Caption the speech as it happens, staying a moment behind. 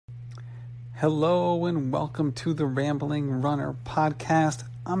Hello and welcome to the Rambling Runner podcast.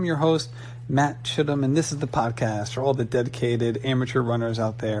 I'm your host, Matt Chittum, and this is the podcast for all the dedicated amateur runners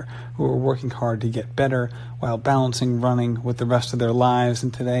out there who are working hard to get better while balancing running with the rest of their lives.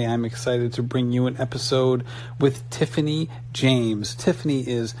 And today I'm excited to bring you an episode with Tiffany James. Tiffany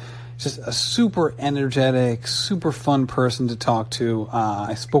is just a super energetic, super fun person to talk to.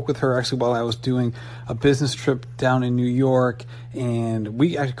 I spoke with her actually while I was doing a business trip down in New York, and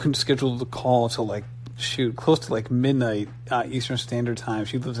I couldn't schedule the call till close to midnight Eastern Standard Time.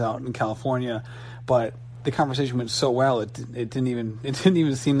 She lives out in California, but the conversation went so well it didn't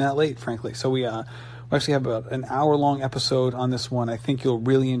even seem that late, frankly. So we actually have about an hour-long episode on this one. I think you'll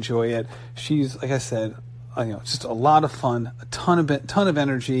really enjoy it. She's, like I said, it's just a lot of fun, a ton of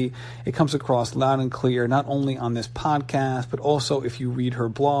energy. It comes across loud and clear, not only on this podcast, but also if you read her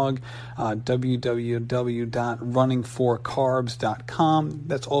blog, www.runningforcarbs.com.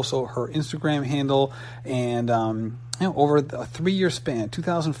 That's also her Instagram handle. And, over a 3-year span,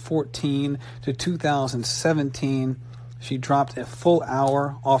 2014 to 2017, she dropped a full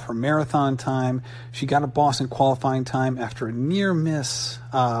hour off her marathon time. She got a Boston qualifying time after a near miss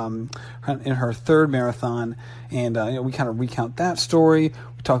in her third marathon. And we kind of recount that story.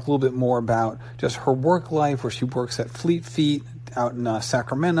 We talk a little bit more about just her work life, where she works at Fleet Feet out in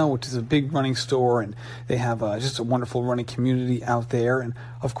Sacramento, which is a big running store, and they have just a wonderful running community out there. And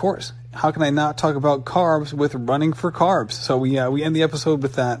of course, how can I not talk about carbs with running for carbs? So we end the episode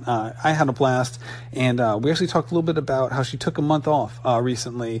with that. I had a blast, and we actually talked a little bit about how she took a month off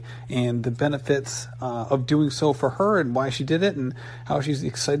recently and the benefits of doing so for her and why she did it, and how she's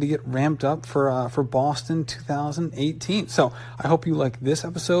excited to get ramped up for Boston 2018. So I hope you like this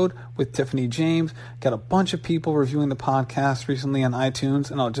episode with Tiffany James. Got a bunch of people reviewing the podcast recently on iTunes,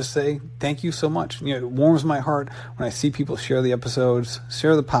 and I'll just say thank you so much. It warms my heart when I see people share the episodes,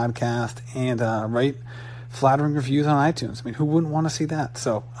 share the podcast, and write flattering reviews on iTunes. I mean, who wouldn't want to see that?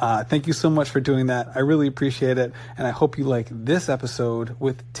 So thank you so much for doing that. I really appreciate it, and I hope you like this episode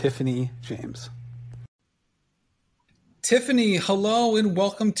with Tiffany James. Tiffany, hello, and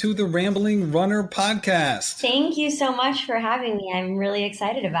welcome to the Rambling Runner podcast. Thank you so much for having me. I'm really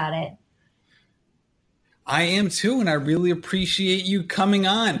excited about it. I am too, and I really appreciate you coming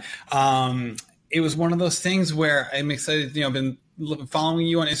on. It was one of those things where I'm excited. I've been following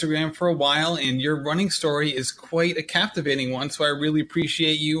you on Instagram for a while, and your running story is quite a captivating one. So I really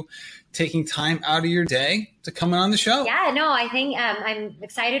appreciate you taking time out of your day to come on the show. Yeah, no, I think I'm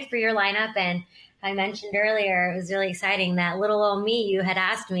excited for your lineup, and I mentioned earlier it was really exciting that little old me you had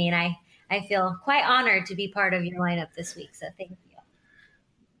asked me, and I feel quite honored to be part of your lineup this week. So thank you.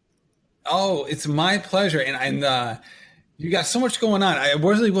 Oh, it's my pleasure, and you got so much going on. I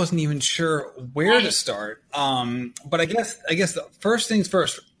really wasn't even sure where to start. But I guess the first things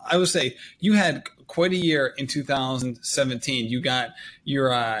first, I would say you had quite a year in 2017. You got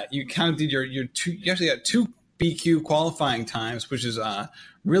you actually got 2 BQ qualifying times, which is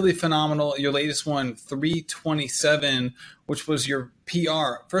really phenomenal. Your latest one, 3:27, which was your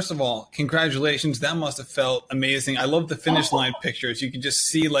PR. First of all, congratulations. That must have felt amazing. I love the finish line pictures. You can just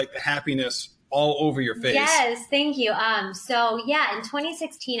see the happiness all over your face. Yes, thank you. So yeah, in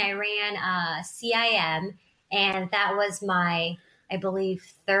 2016, I ran CIM, and that was my, I believe,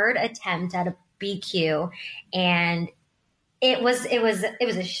 3rd attempt at a BQ, and it was a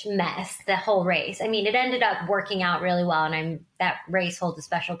mess, the whole race. I mean, it ended up working out really well, and that race holds a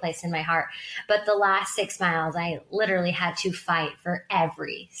special place in my heart. But the last 6 miles, I literally had to fight for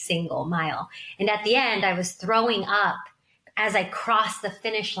every single mile. And at the end, I was throwing up as I crossed the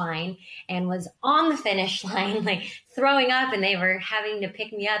finish line and was on the finish line, throwing up, and they were having to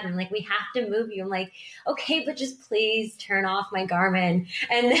pick me up and we have to move you. I'm like, okay, but just please turn off my Garmin.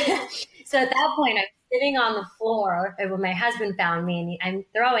 And so at that point, I'm sitting on the floor when my husband found me, and I'm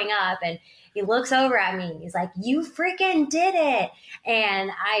throwing up, and he looks over at me. He's like, you freaking did it.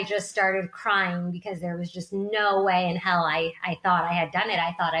 And I just started crying because there was just no way in hell I thought I had done it.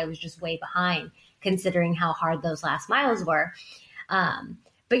 I thought I was just way behind, considering how hard those last miles were.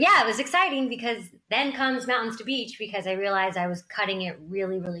 But yeah, it was exciting because then comes Mountains to Beach, because I realized I was cutting it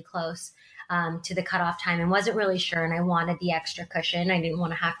really, really close to the cutoff time and wasn't really sure. And I wanted the extra cushion. I didn't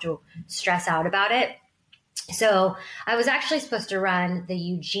want to have to stress out about it. So I was actually supposed to run the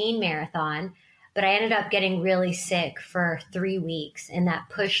Eugene Marathon, but I ended up getting really sick for 3 weeks, and that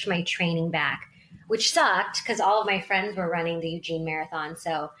pushed my training back, which sucked because all of my friends were running the Eugene Marathon.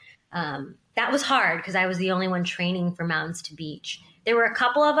 So that was hard because I was the only one training for Mountains to Beach. There were a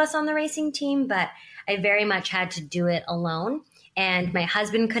couple of us on the racing team, but I very much had to do it alone. And my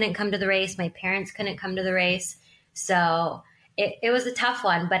husband couldn't come to the race. My parents couldn't come to the race. So it was a tough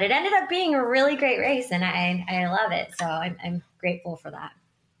one, but it ended up being a really great race, and I love it. So I'm grateful for that.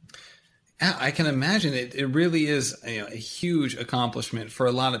 Yeah, I can imagine it. It really is a huge accomplishment for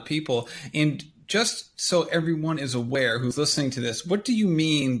a lot of people. And just so everyone is aware who's listening to this, what do you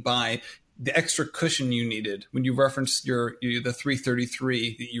mean by the extra cushion you needed when you referenced the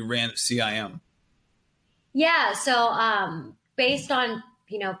 333 that you ran at CIM? Yeah. So based on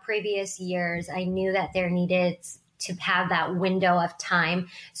previous years, I knew that there needed to have that window of time.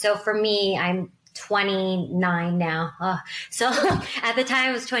 So for me, I'm 29 now. So at the time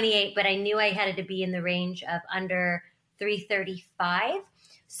I was 28, but I knew I had to be in the range of under 335.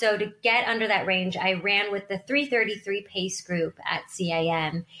 So to get under that range, I ran with the 333 pace group at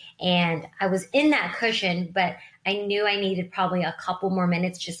CIM, and I was in that cushion, but I knew I needed probably a couple more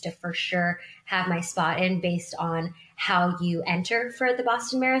minutes just to for sure have my spot in based on how you enter for the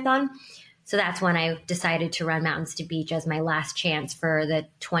Boston Marathon. So that's when I decided to run Mountains to Beach as my last chance for the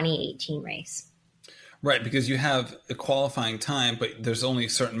 2018 race. Right, because you have a qualifying time, but there's only a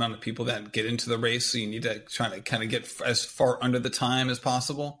certain amount of people that get into the race, so you need to try to kind of get as far under the time as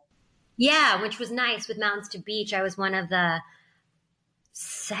possible. Yeah, which was nice with Mountains to Beach. I was one of the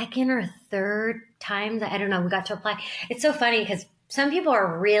second or third times, I don't know, we got to apply. It's so funny because some people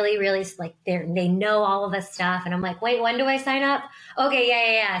are really, really like they know all of this stuff. And I'm like, wait, when do I sign up? Okay,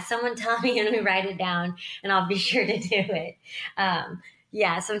 yeah. Someone tell me and we write it down and I'll be sure to do it.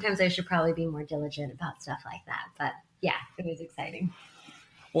 Yeah, sometimes I should probably be more diligent about stuff like that. But yeah, it was exciting.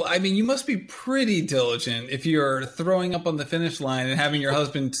 Well, I mean, you must be pretty diligent if you're throwing up on the finish line and having your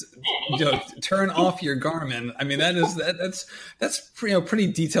husband, turn off your Garmin. I mean, that's pretty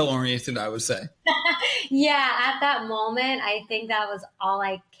detail oriented, I would say. Yeah, at that moment, I think that was all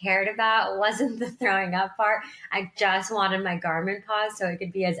I cared about. It wasn't the throwing up part. I just wanted my Garmin pause so it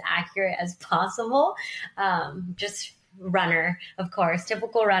could be as accurate as possible. Just runner, of course,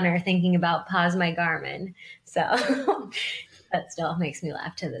 typical runner thinking about pause my Garmin. So that still makes me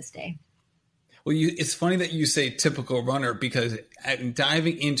laugh to this day. Well, it's funny that you say typical runner because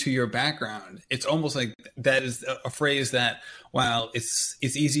diving into your background, it's almost like that is a phrase that, while it's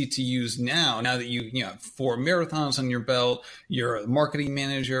easy to use now that you have 4 marathons on your belt, you're a marketing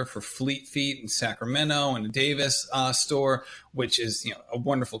manager for Fleet Feet in Sacramento and a Davis store, which is a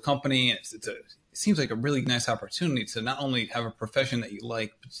wonderful company. It seems like a really nice opportunity to not only have a profession that you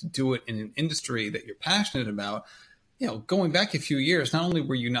like, but to do it in an industry that you're passionate about. Going back a few years, not only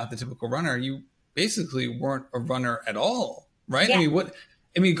were you not the typical runner, you basically weren't a runner at all, right? Yeah.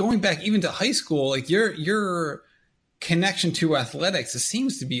 I mean, going back even to high school, like your connection to athletics, it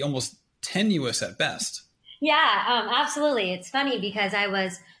seems to be almost tenuous at best. Yeah, absolutely. It's funny because I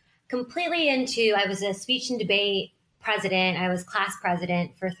was I was a speech and debate president. I was class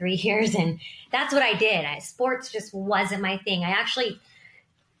president for 3 years, and that's what I did. Sports just wasn't my thing. I actually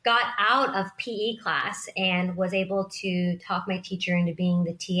got out of PE class and was able to talk my teacher into being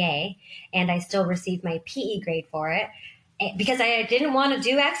the TA, and I still received my PE grade for it because I didn't want to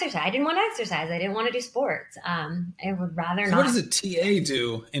do exercise. I didn't want to exercise. I didn't want to do sports. I would rather not. What does a TA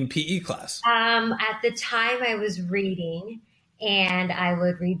do in PE class? At the time, I was reading, and I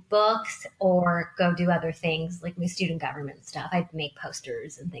would read books or go do other things like my student government stuff. I'd make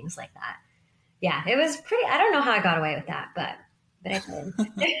posters and things like that. Yeah, it was pretty. I don't know how I got away with that, but I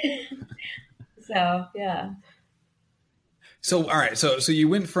did. So yeah. So all right, so you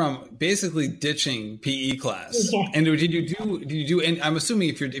went from basically ditching PE class, Yeah. and did you do? And I'm assuming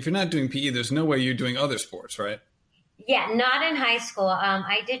if you're not doing PE, there's no way you're doing other sports, right? Yeah, not in high school.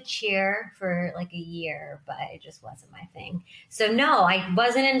 I did cheer for like a year, but it just wasn't my thing. So no, I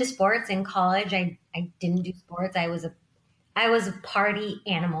wasn't into sports in college. I didn't do sports. I was a party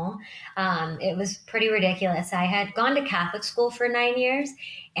animal. It was pretty ridiculous. I had gone to Catholic school for 9 years,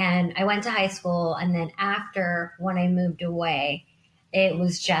 and I went to high school. And then after, when I moved away, it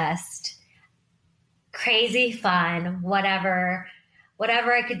was just crazy fun, whatever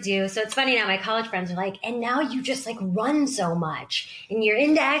I could do. So it's funny now, my college friends are like, and now you just like run so much and you're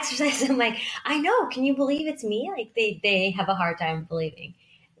into exercise. I'm like, I know. Can you believe it's me? Like they have a hard time believing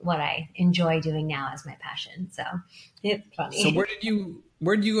what I enjoy doing now as my passion. So it's funny. So where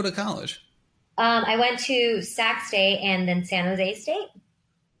did you go to college? I went to Sac State and then San Jose State.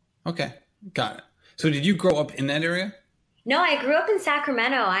 Okay, got it. So did you grow up in that area? No, I grew up in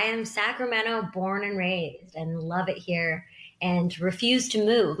Sacramento. I am Sacramento born and raised and love it here and refuse to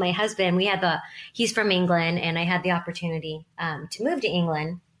move. My husband, he's from England, and I had the opportunity to move to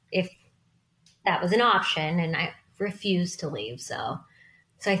England if that was an option, and I refused to leave. So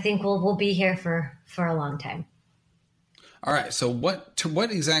I think we'll be here for a long time. All right. So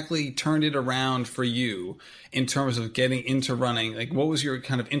what exactly turned it around for you in terms of getting into running? Like, what was your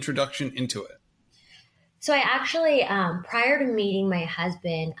kind of introduction into it? So I actually, prior to meeting my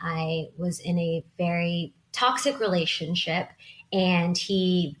husband, I was in a very toxic relationship and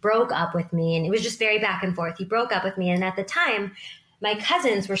he broke up with me and it was just very back and forth. He broke up with me. And at the time, my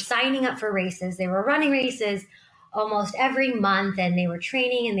cousins were signing up for races. They were running races almost every month and they were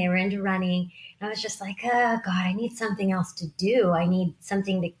training and they were into running. And I was just like, oh God, I need something else to do. I need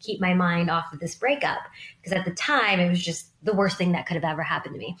something to keep my mind off of this breakup. Because at the time, it was just the worst thing that could have ever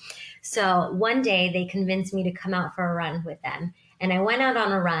happened to me. So one day they convinced me to come out for a run with them. And I went out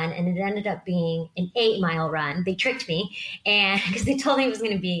on a run and it ended up being an 8 mile run. They tricked me and because they told me it was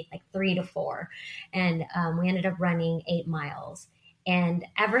going to be like 3 to 4. And we ended up running 8 miles. And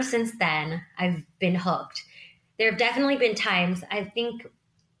ever since then, I've been hooked. There have definitely been times, I think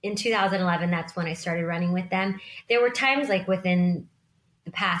in 2011, that's when I started running with them. There were times like within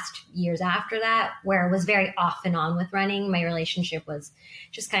the past years after that where it was very off and on with running. My relationship was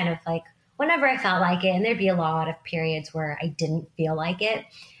just kind of like whenever I felt like it. And there'd be a lot of periods where I didn't feel like it.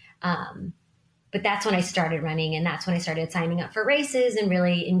 Um, but that's when I started running and that's when I started signing up for races and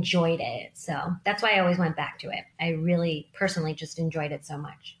really enjoyed it. So that's why I always went back to it. I really personally just enjoyed it so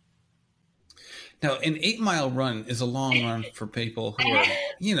much. Now, an 8 mile run is a long run for people who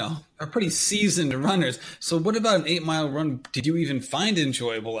are, are pretty seasoned runners. So what about an 8 mile run did you even find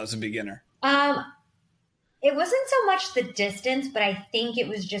enjoyable as a beginner? Um, it wasn't so much the distance, but I think it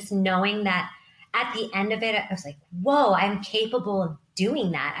was just knowing that at the end of it, I was like, whoa, I'm capable of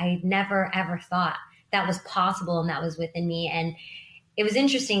doing that. I never ever thought that was possible and that was within me. And it was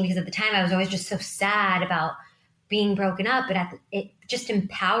interesting because at the time I was always just so sad about being broken up, but it just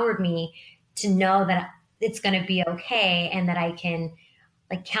empowered me to know that it's going to be okay and that I can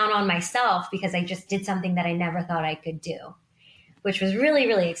like count on myself because I just did something that I never thought I could do, which was really,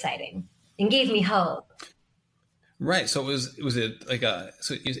 really exciting and gave me hope. Right. So was it like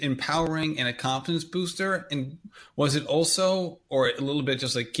it was empowering and a confidence booster, and was it also or a little bit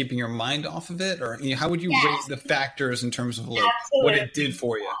just like keeping your mind off of it, or how would you rate Yes, the factors in terms of like what absolutely. it did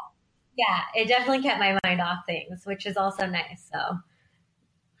for you? Yeah, it definitely kept my mind off things, which is also nice. So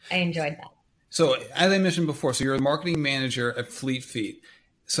I enjoyed that. So as I mentioned before, so you're a marketing manager at Fleet Feet.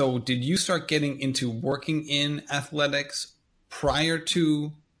 So did you start getting into working in athletics prior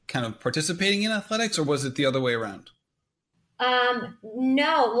to kind of participating in athletics, or was it the other way around?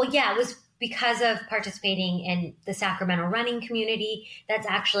 No, well, yeah, it was because of participating in the Sacramento running community. That's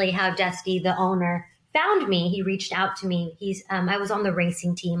actually how Dusty, the owner, found me. He reached out to me. I was on the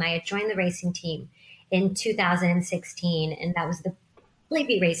racing team. I had joined the racing team in 2016, and that was the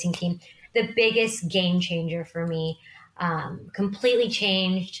Sleepy racing team. The biggest game changer for me. Completely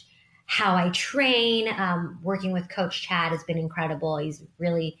changed how I train. Working with Coach Chad has been incredible. He's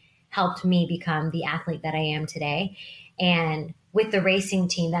really helped me become the athlete that I am today. And with the racing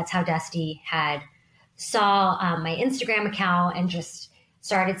team, that's how Dusty had saw my Instagram account and just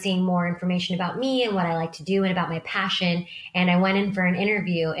started seeing more information about me and what I like to do and about my passion. And I went in for an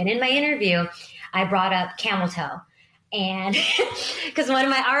interview. And in my interview, I brought up camel toe. And because one of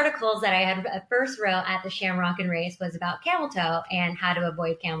my articles that I had first wrote at the Shamrock and Race was about camel toe and how to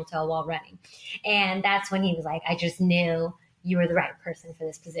avoid camel toe while running. And that's when he was like, I just knew you were the right person for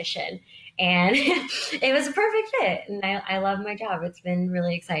this position. And it was a perfect fit. And I love my job. It's been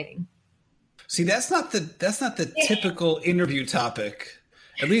really exciting. See, that's not the typical interview topic,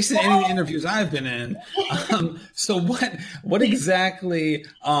 at least in any of the interviews I've been in. So what exactly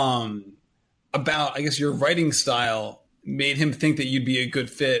about I guess your writing style made him think that you'd be a good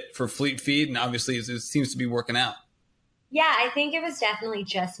fit for Fleet Feet, and obviously it seems to be working out. Yeah, I think it was definitely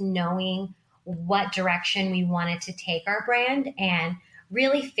just knowing what direction we wanted to take our brand and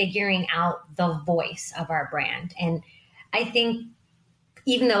really figuring out the voice of our brand. And I think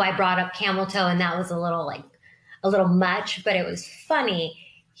even though I brought up camel toe and that was a little much, but it was funny,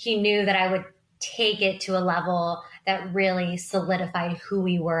 he knew that I would take it to a level that really solidified who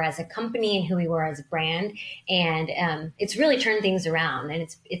we were as a company and who we were as a brand. And it's really turned things around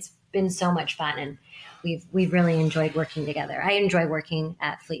and it's been so much fun. And we've really enjoyed working together. I enjoy working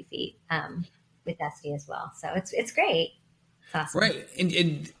at Fleet Feet with Dusty as well. So it's great. It's awesome. Right.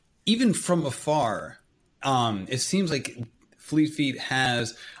 And even from afar, it seems like Fleet Feet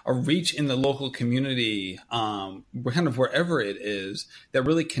has a reach in the local community, kind of wherever it is, that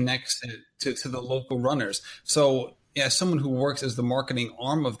really connects it to the local runners. So as someone who works as the marketing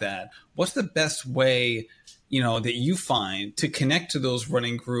arm of that, what's the best way, that you find to connect to those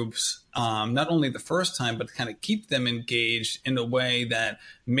running groups, not only the first time, but to kind of keep them engaged in a way that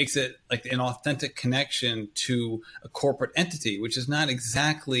makes it like an authentic connection to a corporate entity, which is not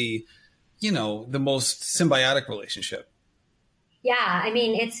exactly, the most symbiotic relationship. Yeah, I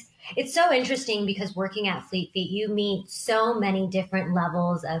mean it's so interesting because working at Fleet Feet, you meet so many different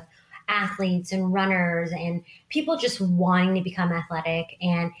levels of athletes and runners and people just wanting to become athletic,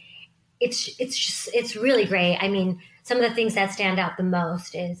 and it's really great. I mean, some of the things that stand out the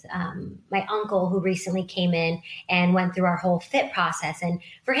most is my uncle who recently came in and went through our whole fit process, and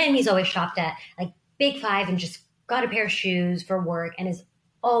for him, he's always shopped at like Big Five and just got a pair of shoes for work and has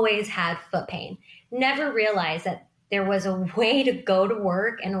always had foot pain. Never realized that there was a way to go to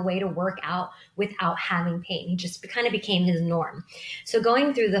work and a way to work out without having pain. He just kind of became his norm. So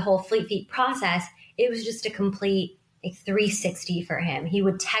going through the whole Fleet Feet process, it was just a complete like 360 for him. He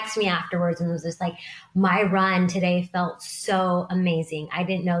would text me afterwards and was just like, my run today felt so amazing. I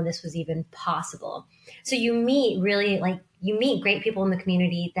didn't know this was even possible. So you meet great people in the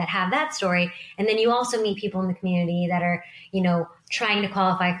community that have that story. And then you also meet people in the community that are, trying to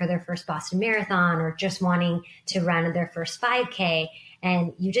qualify for their first Boston Marathon or just wanting to run their first 5K.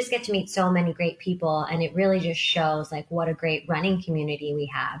 And you just get to meet so many great people. And it really just shows like what a great running community we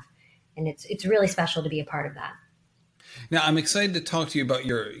have. And it's really special to be a part of that. Now, I'm excited to talk to you about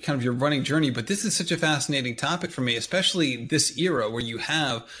your running journey, but this is such a fascinating topic for me, especially this era where you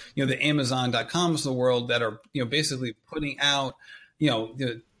have, the Amazon.coms of the world that are, basically putting out,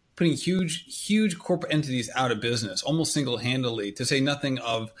 putting huge corporate entities out of business, almost single-handedly, to say nothing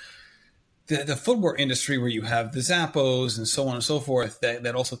of the footwear industry where you have the Zappos and so on and so forth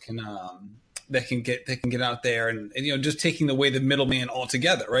that also can get out there and just taking away the middleman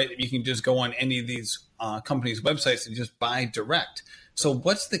altogether, right? You can just go on any of these companies' websites and just buy direct. So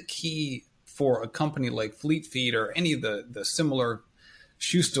what's the key for a company like Fleet Feet or any of the similar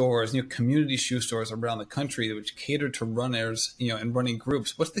shoe stores, community shoe stores around the country which cater to runners, and running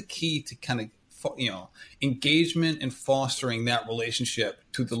groups? What's the key to kind of engagement and fostering that relationship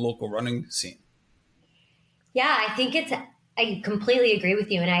to the local running scene? Yeah, I completely agree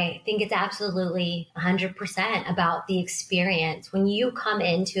with you. And I think it's absolutely 100% about the experience. When you come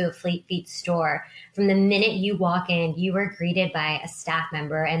into a Fleet Feet store, from the minute you walk in, you are greeted by a staff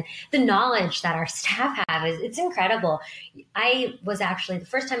member. And the knowledge that our staff have it's incredible. I was actually, the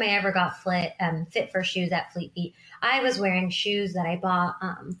first time I ever got fit for shoes at Fleet Feet, I was wearing shoes that I bought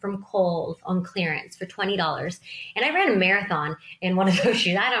from Kohl's on clearance for $20. And I ran a marathon in one of those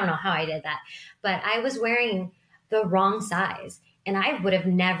shoes. I don't know how I did that, but I was wearing the wrong size and I would have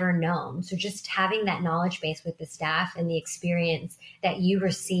never known. So just having that knowledge base with the staff and the experience that you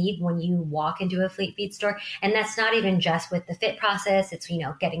receive when you walk into a Fleet Feet store. And that's not even just with the fit process. It's,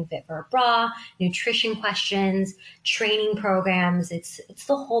 getting fit for a bra, nutrition questions, training programs. It's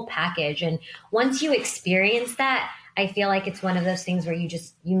the whole package. And once you experience that, I feel like it's one of those things where you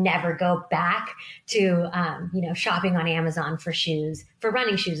never go back to, shopping on Amazon for shoes, for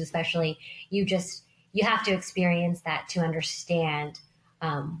running shoes, especially. You have to experience that to understand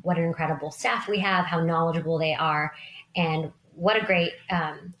what an incredible staff we have, how knowledgeable they are, and what a great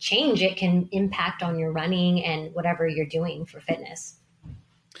change it can impact on your running and whatever you're doing for fitness.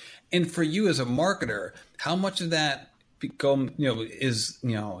 And for you as a marketer, how much of that is,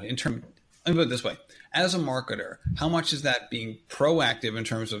 in terms, let me put it this way. As a marketer, how much is that being proactive in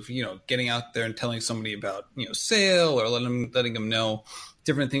terms of, getting out there and telling somebody about, sale or letting them know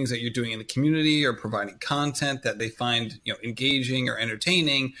different things that you're doing in the community or providing content that they find, engaging or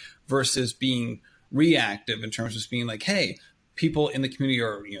entertaining versus being reactive in terms of just being like, hey, people in the community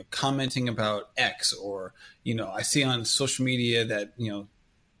are, commenting about X or, I see on social media that,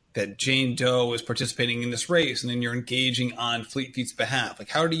 that Jane Doe is participating in this race, and then you're engaging on Fleet Feet's behalf. Like,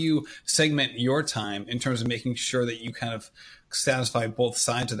 how do you segment your time in terms of making sure that you kind of satisfy both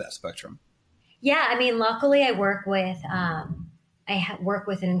sides of that spectrum? Yeah, I mean, luckily I work with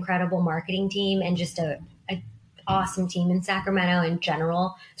an incredible marketing team and just a awesome team in Sacramento in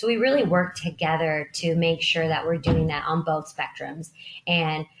general. So we really work together to make sure that we're doing that on both spectrums.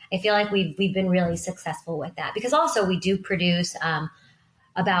 And I feel like we've been really successful with that because also we do produce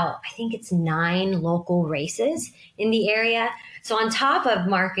about, I think it's 9 local races in the area. So on top of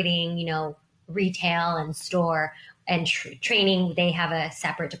marketing, retail and store and training, they have a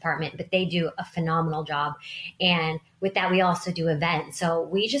separate department, but they do a phenomenal job. And with that, we also do events. So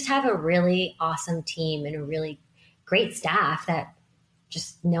we just have a really awesome team and a really great staff that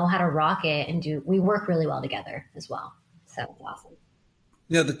just know how to rock it and we work really well together as well. So it's awesome.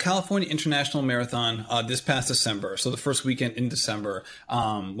 Yeah, the California International Marathon this past December, so the first weekend in December,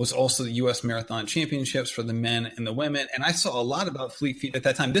 was also the U.S. Marathon Championships for the men and the women. And I saw a lot about Fleet Feet at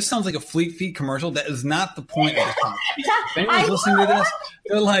that time. This sounds like a Fleet Feet commercial. That is not the point of this podcast. If I anyone's listening to this,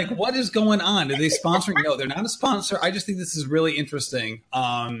 they're like, what is going on? Are they sponsoring? No, they're not a sponsor. I just think this is really interesting.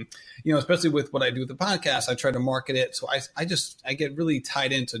 Especially with what I do with the podcast, I try to market it. So I get really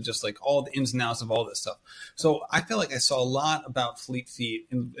tied into just like all the ins and outs of all this stuff. So I feel like I saw a lot about Fleet Feet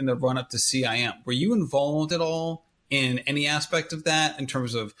in the run up to CIM. Were you involved at all in any aspect of that in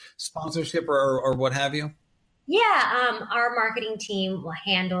terms of sponsorship or what have you? Yeah, our marketing team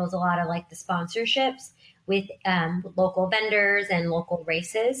handles a lot of like the sponsorships with local vendors and local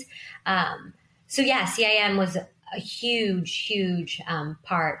races. So yeah, CIM was a huge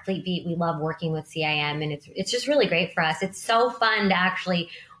part. Fleet Feet, we love working with CIM, and it's just really great for us. It's so fun to actually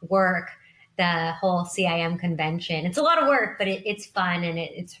work the whole CIM convention. It's a lot of work, but it's fun and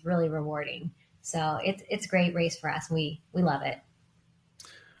it's really rewarding. So it's a great race for us. We love it.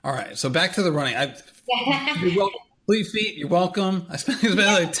 All right, so back to the running. You're welcome. Fleet Feet, you're welcome. I spent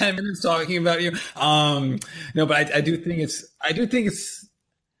like 10 minutes talking about you. No, but I do think it's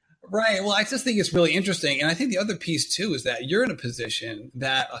right. Well, I just think it's really interesting. And I think the other piece too is that you're in a position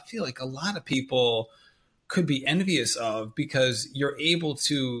that I feel like a lot of people could be envious of because you're able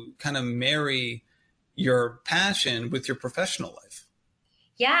to kind of marry your passion with your professional life.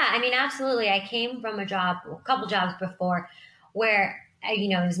 Yeah, I mean, absolutely. I came from a couple jobs before where, I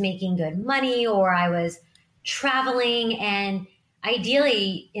was making good money or I was traveling. And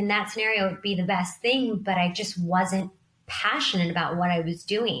ideally, in that scenario, it would be the best thing, but I just wasn't passionate about what I was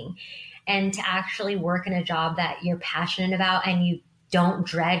doing. And to actually work in a job that you're passionate about and you don't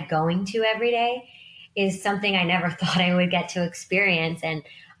dread going to every day is something I never thought I would get to experience. And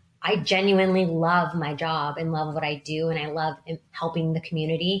I genuinely love my job and love what I do. And I love helping the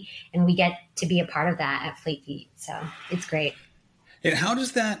community. And we get to be a part of that at Fleet Feet. So it's great. And how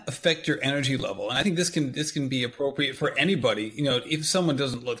does that affect your energy level? And I think this can be appropriate for anybody. If someone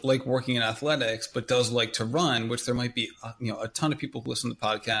doesn't like working in athletics, but does like to run, which there might be, a ton of people who listen to the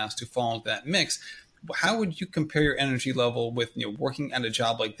podcast who fall into that mix. How would you compare your energy level with, working at a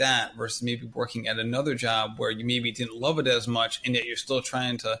job like that versus maybe working at another job where you maybe didn't love it as much and yet you're still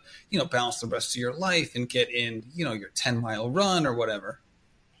trying to, balance the rest of your life and get in, your 10-mile run or whatever?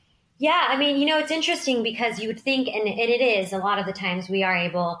 Yeah, I mean, it's interesting because you would think, and it is, a lot of the times we are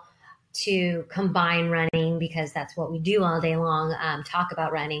able to combine running because that's what we do all day long, talk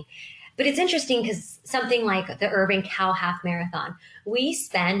about running. But it's interesting because something like the Urban Cow Half Marathon, we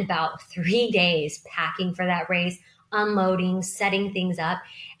spend about 3 days packing for that race, unloading, setting things up.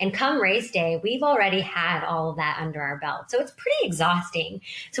 And come race day, we've already had all of that under our belt. So it's pretty exhausting.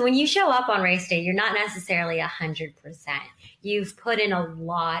 So when you show up on race day, you're not necessarily 100%. You've put in a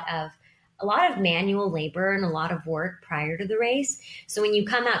lot of manual labor and a lot of work prior to the race. So when you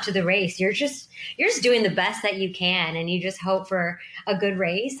come out to the race, you're just doing the best that you can, and you just hope for a good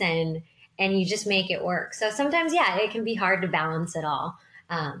race and you just make it work. So sometimes, yeah, it can be hard to balance it all.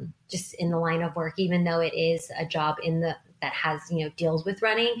 Just in the line of work, even though it is a job that has, deals with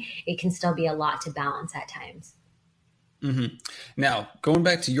running, it can still be a lot to balance at times. Mm-hmm. Now, going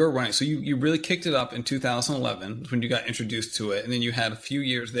back to your running, so you really kicked it up in 2011 when you got introduced to it. And then you had a few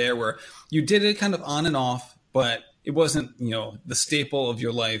years there where you did it kind of on and off, but it wasn't, the staple of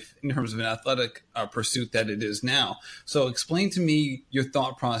your life in terms of an athletic pursuit that it is now. So explain to me your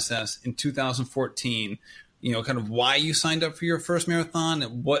thought process in 2014, kind of why you signed up for your first marathon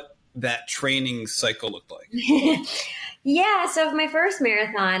and what that training cycle looked like. Yeah. So for my first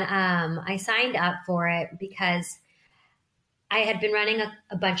marathon, I signed up for it because I had been running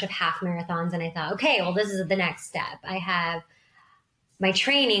a bunch of half marathons and I thought, okay, well, this is the next step. I have my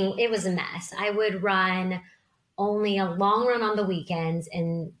training. It was a mess. I would run only a long run on the weekends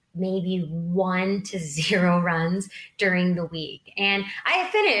and maybe 1 to 0 runs during the week. And I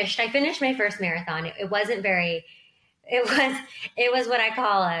finished my first marathon. It wasn't very, it was what I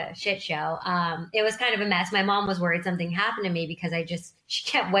call a shit show. It was kind of a mess. My mom was worried something happened to me because she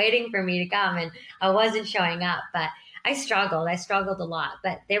kept waiting for me to come and I wasn't showing up, but I struggled a lot,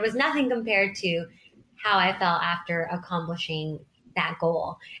 but there was nothing compared to how I felt after accomplishing that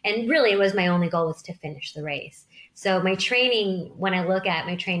goal. And really it was my only goal was to finish the race. So my training, when I look at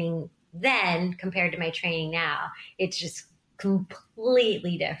my training then compared to my training now, it's just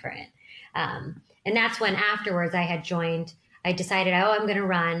completely different. And that's when afterwards I decided, I'm going to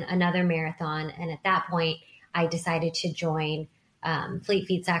run another marathon. And at that point I decided to join Fleet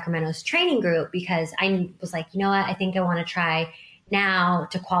Feet Sacramento's training group because I was like, you know what, I think I want to try now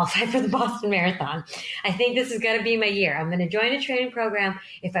to qualify for the Boston Marathon. I think this is going to be my year. I'm going to join a training program.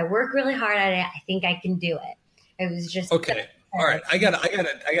 If I work really hard at it, I think I can do it. It was just Okay. All right. I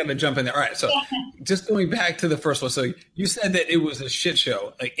gotta jump in there. All right. So just going back to the first one. So you said that it was a shit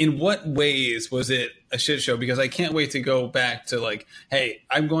show. Like, in what ways was it a shit show? Because I can't wait to go back to, like, hey,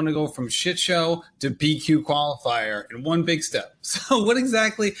 I'm going to go from shit show to BQ qualifier in one big step. So what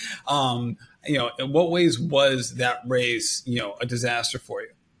exactly, in what ways was that race, a disaster for you?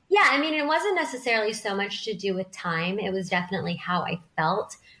 Yeah, I mean, it wasn't necessarily so much to do with time. It was definitely how I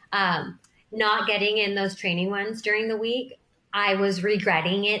felt. Um, Not getting in those training ones during the week, I was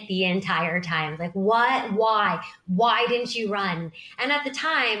regretting it the entire time. Like, what? Why? Why didn't you run? And at the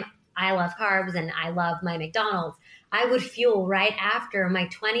time, I love carbs and I love my McDonald's. I would fuel right after my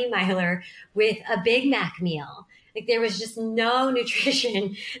 20 miler with a Big Mac meal. Like, there was just no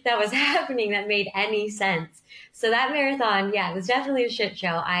nutrition that was happening that made any sense. So that marathon, yeah, it was definitely a shit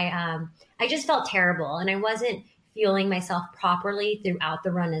show. I just felt terrible, and I wasn't fueling myself properly throughout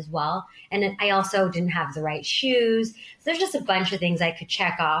the run as well. And I also didn't have the right shoes. So there's just a bunch of things I could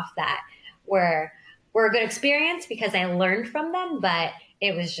check off that were a good experience because I learned from them, but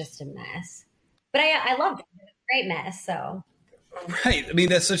it was just a mess. But I loved it. It was a great mess. So Right. I mean,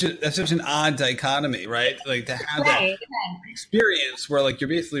 that's such an odd dichotomy, right? Like, to have that right. experience where, like, you're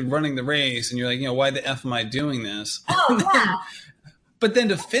basically running the race and you're like, why the F am I doing this? Oh And then, yeah. but then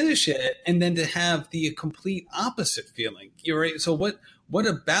to finish it and then to have the complete opposite feeling. You're right. So what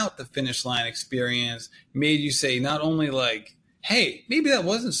about the finish line experience made you say, not only like, hey, maybe that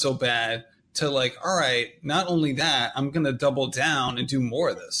wasn't so bad, to like, all right, not only that, I'm going to double down and do more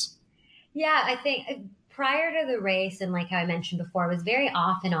of this. Yeah, I think prior to the race, and like how I mentioned before, I was very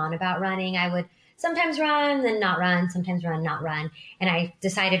off and on about running. I would sometimes run, then not run, sometimes run, not run. And I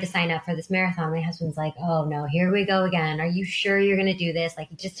decided to sign up for this marathon. My husband's like, oh no, here we go again. Are you sure you're going to do this? Like,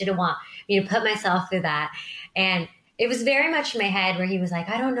 he just didn't want me to put myself through that. And it was very much in my head where he was like,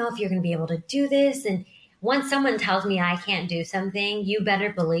 I don't know if you're going to be able to do this. And once someone tells me I can't do something, you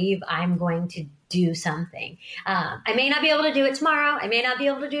better believe I'm going to do something. I may not be able to do it tomorrow. I may not be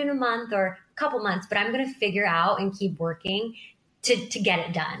able to do it in a month or a couple months, but I'm going to figure out and keep working to get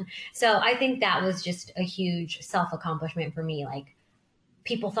it done. So I think that was just a huge self accomplishment for me. Like,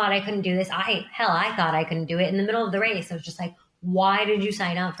 people thought I couldn't do this. I thought I couldn't do it in the middle of the race. I was just like, why did you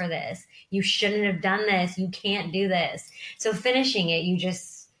sign up for this? You shouldn't have done this. You can't do this. So finishing it, you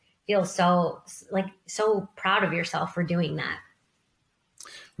just feel so proud of yourself for doing that.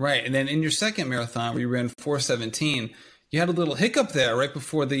 Right. And then in your second marathon where you ran 4:17, you had a little hiccup there right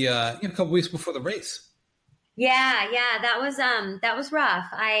before the, a couple weeks before the race. Yeah, that was rough.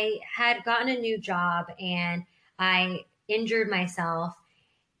 I had gotten a new job and I injured myself,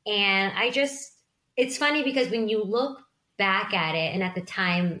 and it's funny because when you look back at it, and at the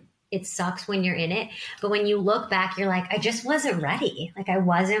time it sucks when you're in it, but when you look back, you're like, I just wasn't ready. Like, I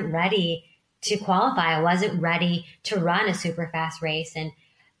wasn't ready to qualify. I wasn't ready to run a super fast race. And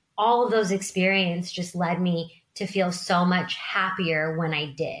all of those experiences just led me to feel so much happier when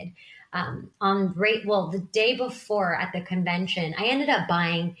I did. The day before at the convention, I ended up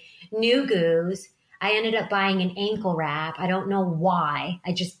buying new goos. I ended up buying an ankle wrap. I don't know why.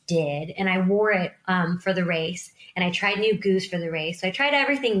 I just did. And I wore it for the race. And I tried new goos for the race. So I tried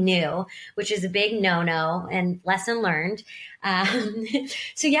everything new, which is a big no-no and lesson learned. Um,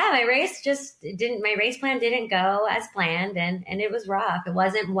 so yeah, my race plan didn't go as planned, and it was rough. It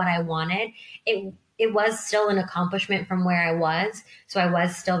wasn't what I wanted. It was still an accomplishment from where I was. So I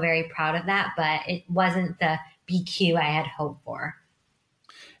was still very proud of that, but it wasn't the BQ I had hoped for.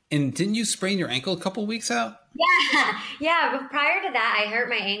 And didn't you sprain your ankle a couple weeks out? Yeah, yeah. But prior to that, I hurt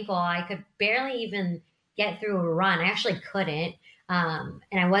my ankle. I could barely even get through a run. I actually couldn't, and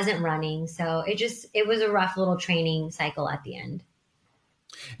I wasn't running. So it was a rough little training cycle at the end.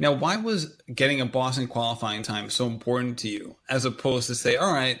 Now, why was getting a Boston qualifying time so important to you, as opposed to say,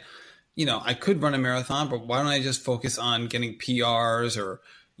 all right, I could run a marathon, but why don't I just focus on getting PRs or,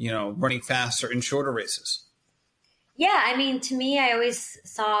 running faster in shorter races? Yeah, I mean, to me, I always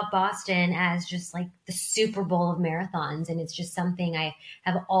saw Boston as just like the Super Bowl of marathons, and it's just something I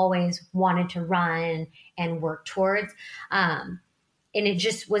have always wanted to run and work towards. And it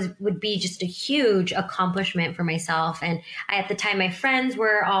just would be just a huge accomplishment for myself. And at the time, my friends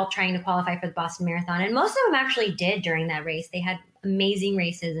were all trying to qualify for the Boston Marathon, and most of them actually did during that race. They had amazing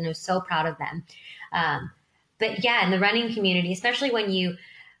races, and I was so proud of them. Um, but yeah, in the running community, especially when you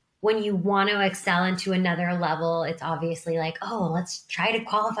want to excel into another level, it's obviously like, oh, let's try to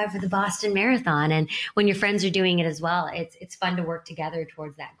qualify for the Boston Marathon. And when your friends are doing it as well, it's fun to work together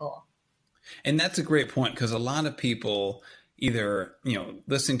towards that goal. And that's a great point, because a lot of people, either,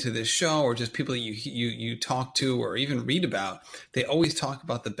 listening to this show or just people that you talk to or even read about, they always talk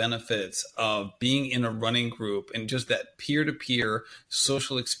about the benefits of being in a running group and just that peer-to-peer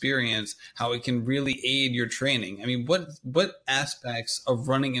social experience, how it can really aid your training. I mean, what aspects of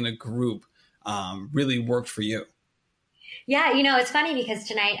running in a group really worked for you? Yeah, it's funny because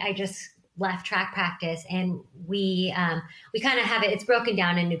tonight I just left track practice and we kind of have it. It's broken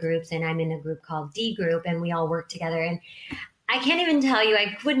down into groups, and I'm in a group called D group, and we all work together. And I can't even tell you,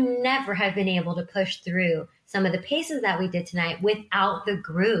 I would never have been able to push through some of the paces that we did tonight without the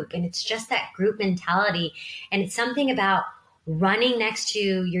group. And it's just that group mentality, and it's something about running next to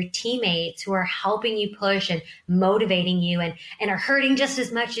your teammates who are helping you push and motivating you and are hurting just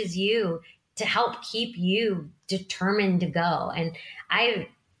as much as you to help keep you determined to go. And I've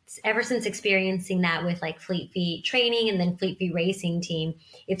ever since experiencing that with like Fleet Feet training and then Fleet Feet racing team,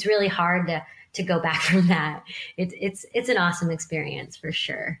 it's really hard to go back from that. It's an awesome experience for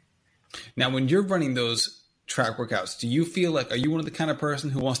sure. Now, when you're running those track workouts, do you feel like, are you one of the kind of person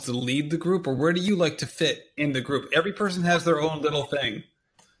who wants to lead the group, or where do you like to fit in the group? Every person has their own little thing.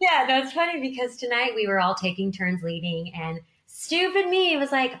 Yeah, that's funny because tonight we were all taking turns leading, and stupid me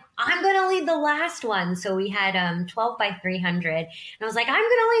was like, I'm going to lead the last one. So we had 12 by 300. And I was like, I'm going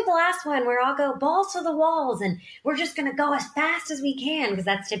to lead the last one where I'll go balls to the walls and we're just going to go as fast as we can, because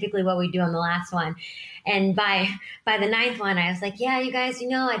that's typically what we do on the last one. And by the ninth one, I was like, yeah, you guys,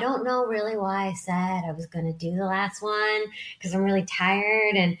 I don't know really why I said I was going to do the last one, because I'm really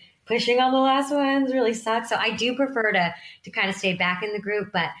tired and pushing on the last ones really sucks. So I do prefer to kind of stay back in the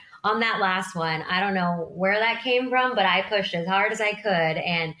group. But on that last one, I don't know where that came from, but I pushed as hard as I could,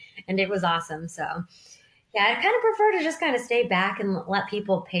 and it was awesome. So yeah, I kind of prefer to just kind of stay back and let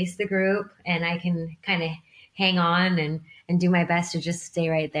people pace the group, and I can kind of hang on and do my best to just stay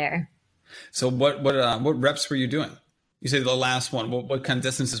right there. So what reps were you doing? You said the last one. What kind of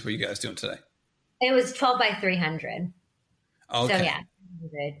distances were you guys doing today? It was 12 by 300. Okay. So yeah,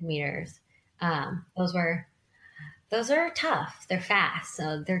 100 meters. Those are tough. They're fast,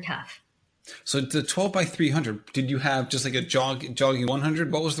 so they're tough. So the 12 by 300, did you have just like a jogging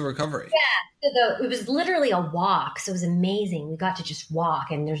 100? What was the recovery? Yeah, so it was literally a walk. So it was amazing. We got to just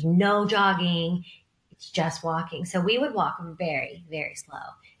walk, and there's no jogging. It's just walking. So we would walk very, very slow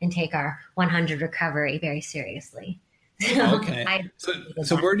and take our 100 recovery very seriously. Okay.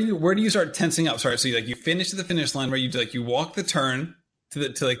 So where do you start tensing up? Sorry. So you finish at the finish line where you walk the turn to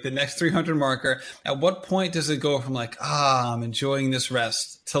the next 300 marker. At what point does it go from like, I'm enjoying this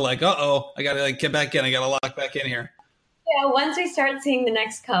rest to like, I got to get back in. I got to lock back in here. Yeah. Once we start seeing the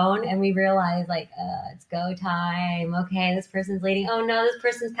next cone and we realize like, it's go time. Okay. This person's leading. Oh no, this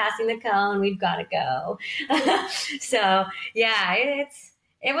person's passing the cone. We've got to go. So yeah,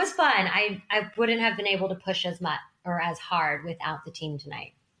 it was fun. I wouldn't have been able to push as much or as hard without the team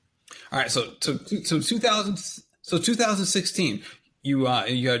tonight. All right. So 2016, you got,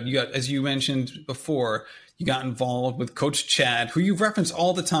 as you mentioned before, you got involved with Coach Chad, who you reference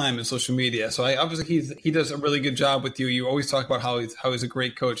all the time in social media. So obviously he does a really good job with you. You always talk about how he's a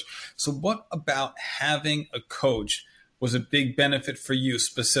great coach. So what about having a coach was a big benefit for you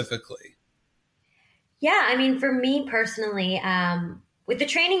specifically? Yeah, I mean, for me personally, with the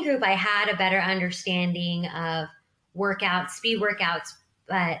training group, I had a better understanding of speed workouts,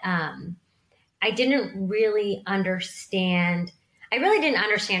 but I didn't really understand. I really didn't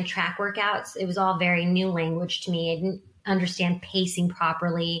understand track workouts. It was all very new language to me. I didn't understand pacing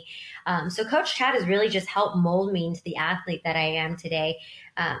properly. So Coach Chad has really just helped mold me into the athlete that I am today,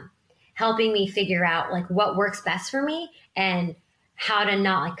 helping me figure out like what works best for me and how to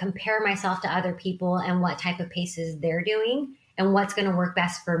not like compare myself to other people and what type of paces they're doing and what's going to work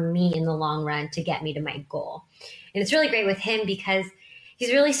best for me in the long run to get me to my goal. And it's really great with him because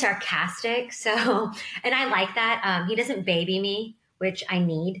he's really sarcastic. So, and I like that. He doesn't baby me, which I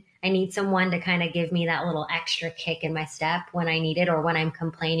need. I need someone to kind of give me that little extra kick in my step when I need it, or when I'm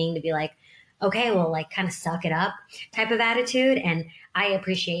complaining, to be like, okay, well, like kind of suck it up type of attitude. And I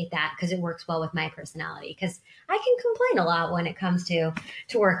appreciate that because it works well with my personality, because I can complain a lot when it comes to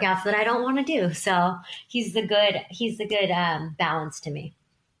workouts that I don't want to do. So he's the good balance to me.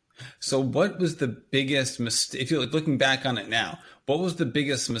 So what was the biggest mistake, if you're like looking back on it now, what was the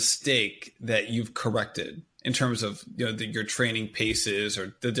biggest mistake that you've corrected in terms of, your training paces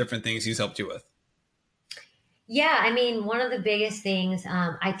or the different things he's helped you with? Yeah, I mean, one of the biggest things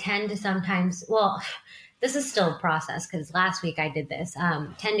I tend to sometimes, well, this is still a process because last week I did this,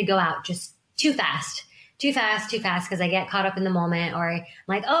 tend to go out just too fast because I get caught up in the moment, or I'm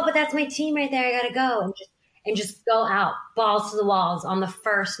like, oh, but that's my team right there. I got to go and just go out balls to the walls on the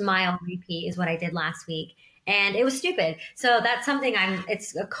first mile repeat is what I did last week. And it was stupid. So that's something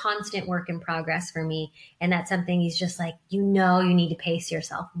it's a constant work in progress for me. And that's something he's just like, you need to pace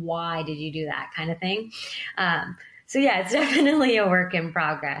yourself. Why did you do that kind of thing? So yeah, it's definitely a work in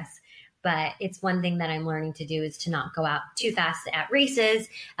progress. But it's one thing that I'm learning to do is to not go out too fast at races,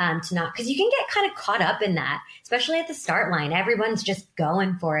 to not, because you can get kind of caught up in that, especially at the start line. Everyone's just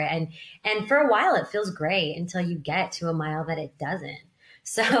going for it. And for a while, it feels great until you get to a mile that it doesn't.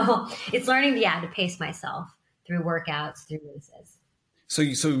 So it's learning, to pace myself through workouts, through races. So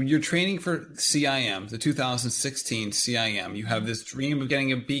you're training for CIM, the 2016 CIM. You have this dream of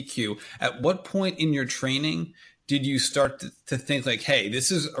getting a BQ. At what point in your training did you start to think like, hey,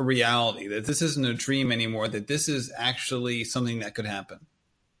 this is a reality, that this isn't a dream anymore, that this is actually something that could happen?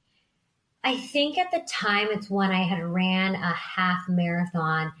 I think at the time it's when I had ran a half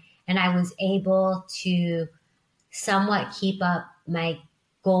marathon and I was able to somewhat keep up my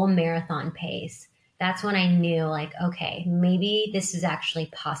goal marathon pace. That's when I knew, like, okay, maybe this is actually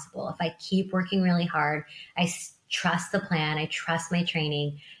possible. If I keep working really hard, trust the plan, I trust my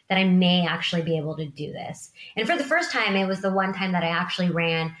training, that I may actually be able to do this. And for the first time, it was the one time that I actually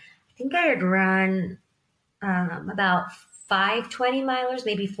ran. I think I had run about 5 20-milers,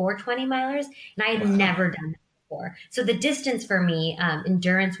 maybe 4 20-milers, and I had never done that before. So the distance for me,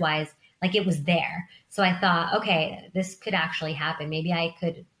 endurance wise, like it was there. So I thought, okay, this could actually happen. Maybe I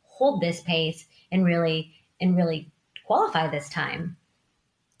could hold this pace and really qualify this time.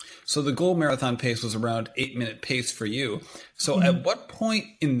 So the goal marathon pace was around 8-minute pace for you. So Mm-hmm. at what point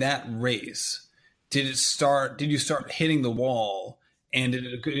in that race did you start hitting the wall? And did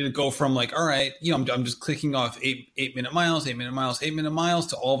it go from like, all right, I'm just clicking off 8-minute miles, 8-minute miles, 8-minute miles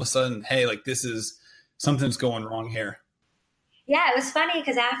to all of a sudden, hey, like something's going wrong here. Yeah, it was funny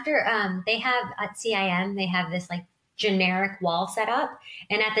because after they have at CIM, they have this like generic wall set up.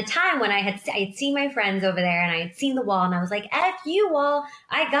 And at the time when I'd seen my friends over there and I had seen the wall and I was like, F you wall,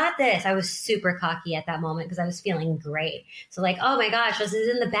 I got this. I was super cocky at that moment because I was feeling great. So like, oh my gosh, this is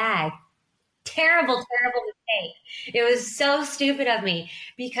in the bag. Terrible, terrible mistake. It was so stupid of me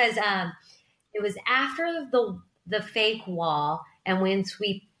because it was after the fake wall, and once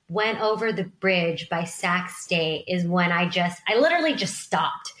we went over the bridge by Sac State is when I literally just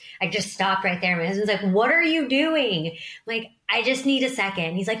stopped. I just stopped right there. My husband's like, "What are you doing?" I'm like, I just need a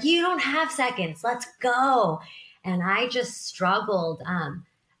second. He's like, "You don't have seconds. Let's go." And I just struggled.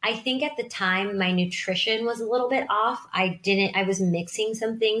 I think at the time my nutrition was a little bit off. I was mixing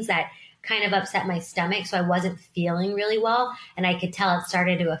some things that kind of upset my stomach. So I wasn't feeling really well. And I could tell it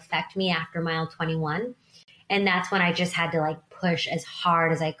started to affect me after mile 21. And that's when I just had to like push as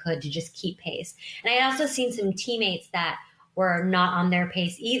hard as I could to just keep pace. And I had also seen some teammates that were not on their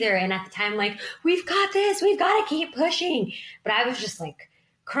pace either. And at the time, like, we've got this, we've got to keep pushing. But I was just like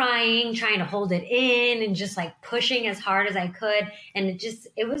crying, trying to hold it in and just like pushing as hard as I could. And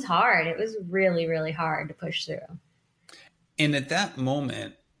it was hard. It was really, really hard to push through. And at that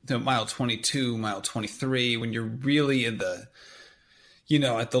moment, mile 22, mile 23, when you're really in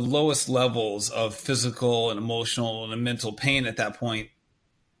at the lowest levels of physical and emotional and mental pain at that point,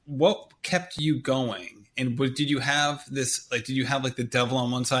 what kept you going? And did you have like the devil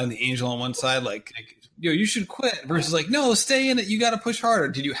on one side and the angel on one side, like you should quit versus like, no, stay in it. You got to push harder.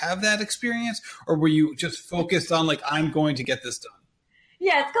 Did you have that experience, or were you just focused on like, I'm going to get this done?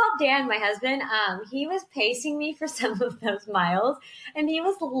 Yeah, it's called Dan, my husband. He was pacing me for some of those miles, and he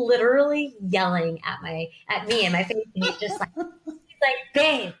was literally yelling at me and my face, and he's just like,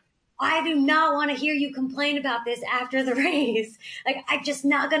 babe, I do not want to hear you complain about this after the race. Like, I'm just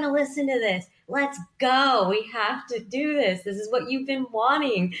not going to listen to this. Let's go. We have to do this. This is what you've been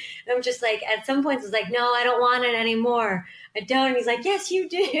wanting. And I'm just like, at some points, it's like, no, I don't want it anymore. I don't. And he's like, yes, you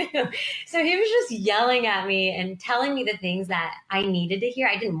do. So he was just yelling at me and telling me the things that I needed to hear.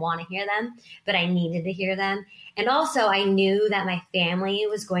 I didn't want to hear them, but I needed to hear them. And also I knew that my family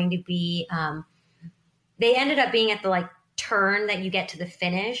was going to be, they ended up being at the like turn that you get to the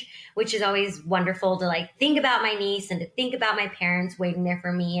finish, which is always wonderful to like think about my niece and to think about my parents waiting there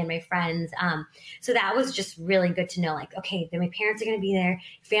for me and my friends. So that was just really good to know, like, okay, then my parents are going to be there.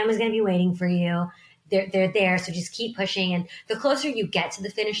 Family's going to be waiting for you. They're there. So just keep pushing. And the closer you get to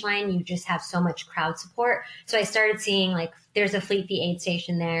the finish line, you just have so much crowd support. So I started seeing like, there's a Fleet Feet aid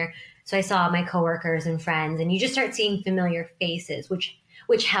station there. So I saw my coworkers and friends, and you just start seeing familiar faces, which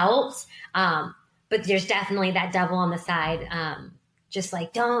helps. But there's definitely that devil on the side. Just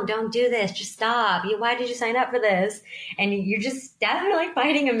like, don't do this. Just stop. Why did you sign up for this? And you're just definitely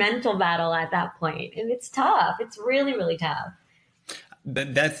fighting a mental battle at that point. And it's tough. It's really, really tough.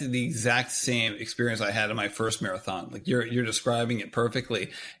 That's the exact same experience I had in my first marathon. Like you're describing it perfectly.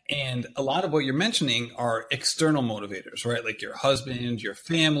 And a lot of what you're mentioning are external motivators, right? Like your husband, your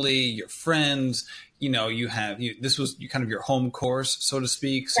family, your friends. You have this was you kind of your home course, so to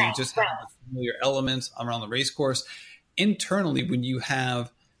speak. So you Right, just have right. the familiar elements around the race course. Internally, when you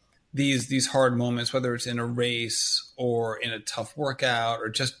have these hard moments, whether it's in a race or in a tough workout or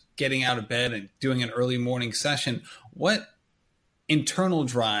just getting out of bed and doing an early morning session, what internal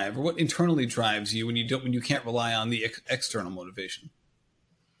drive or what internally drives you when you can't rely on the external motivation?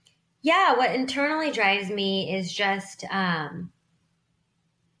 Yeah, what internally drives me is just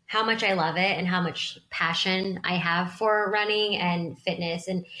how much I love it and how much passion I have for running and fitness.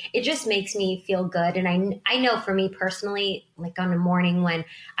 And it just makes me feel good. And I know for me personally, like on a morning when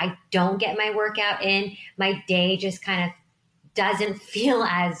I don't get my workout in, my day just kind of doesn't feel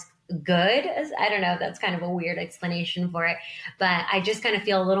as good as, I don't know, that's kind of a weird explanation for it, but I just kind of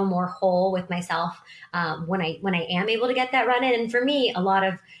feel a little more whole with myself when I am able to get that run in. And for me, a lot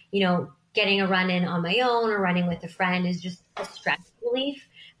of getting a run in on my own or running with a friend is just a stress relief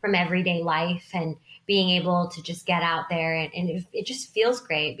from everyday life and being able to just get out there, and it just feels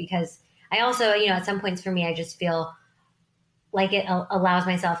great because I also, at some points for me, I just feel like it allows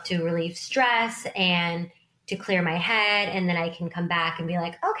myself to relieve stress and to clear my head. And then I can come back and be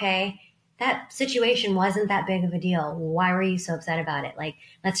like, okay, that situation wasn't that big of a deal. Why were you so upset about it? Like,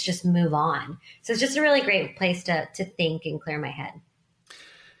 let's just move on. So it's just a really great place to think and clear my head.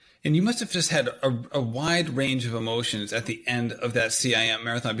 And you must have just had a wide range of emotions at the end of that CIM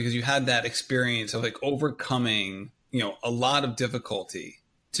marathon because you had that experience of like overcoming, a lot of difficulty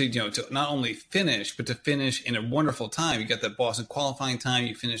to not only finish, but to finish in a wonderful time. You got that Boston qualifying time,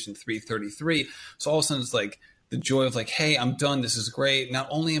 you finished in 3:33. So all of a sudden it's like the joy of like, hey, I'm done. This is great. Not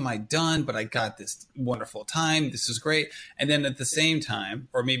only am I done, but I got this wonderful time. This is great. And then at the same time,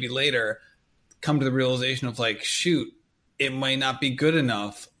 or maybe later, come to the realization of like, shoot, it might not be good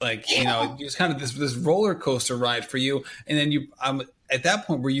enough. Like, it's kind of this roller coaster ride for you. And then at that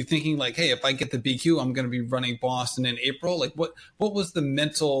point, were you thinking like, hey, if I get the BQ, I'm going to be running Boston in April? Like what was the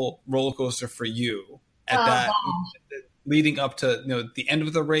mental roller coaster for you at Oh, that God. leading up to, the end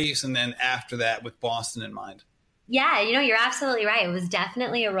of the race and then after that with Boston in mind? Yeah, you're absolutely right. It was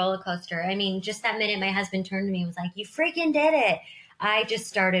definitely a roller coaster. I mean, just that minute my husband turned to me and was like, "You freaking did it." I just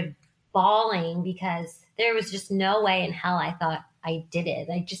started bawling because there was just no way in hell I thought I did it.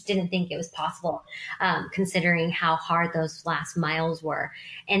 I just didn't think it was possible, considering how hard those last miles were.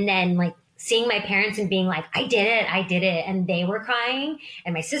 And then, like, seeing my parents and being like, "I did it, I did it." And they were crying,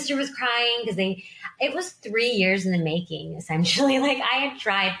 and my sister was crying because it was 3 years in the making, essentially. Like, I had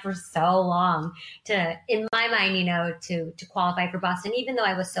tried for so long to, in my mind, to qualify for Boston, even though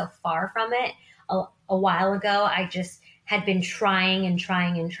I was so far from it a while ago. I just had been trying and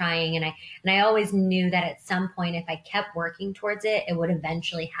trying and trying, and I always knew that at some point, if I kept working towards it, it would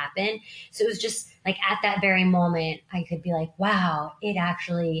eventually happen. So it was just like at that very moment, I could be like, "Wow, it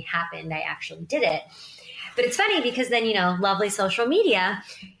actually happened. I actually did it." But it's funny because then, lovely social media,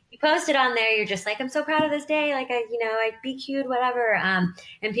 you post it on there, you're just like, "I'm so proud of this day. Like I BQ'd, whatever."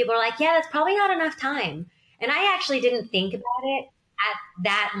 And people are like, "Yeah, that's probably not enough time." And I actually didn't think about it at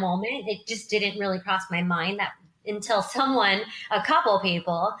that moment. It just didn't really cross my mind that until someone, a couple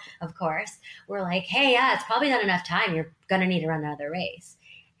people, of course, were like, "Hey, yeah, it's probably not enough time. You're going to need to run another race."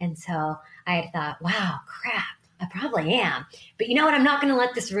 And so I had thought, wow, crap, I probably am. But you know what? I'm not going to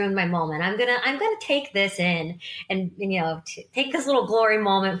let this ruin my moment. I'm going to take this in and take this little glory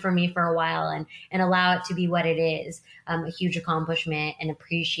moment for me for a while and allow it to be what it is, a huge accomplishment, and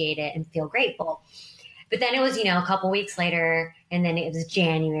appreciate it and feel grateful. But then it was, a couple weeks later, and then it was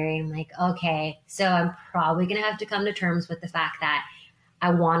January. I'm like, okay, so I'm probably going to have to come to terms with the fact that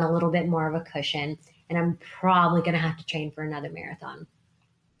I want a little bit more of a cushion, and I'm probably going to have to train for another marathon.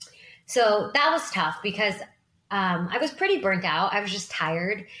 So that was tough because I was pretty burnt out. I was just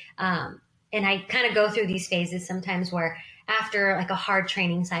tired. And I kind of go through these phases sometimes where after like a hard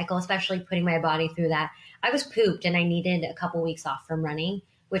training cycle, especially putting my body through that, I was pooped and I needed a couple weeks off from running,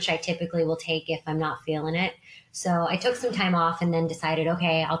 which I typically will take if I'm not feeling it. So I took some time off and then decided,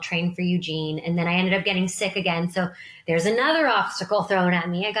 okay, I'll train for Eugene. And then I ended up getting sick again. So there's another obstacle thrown at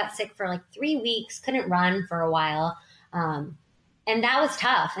me. I got sick for like 3 weeks, couldn't run for a while. And that was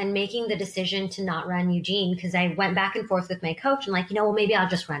tough. And making the decision to not run Eugene, because I went back and forth with my coach and like, well, maybe I'll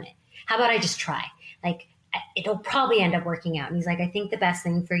just run it. How about I just try? Like, it'll probably end up working out. And he's like, I think the best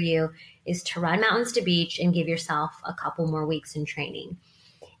thing for you is to run Mountains to Beach and give yourself a couple more weeks in training.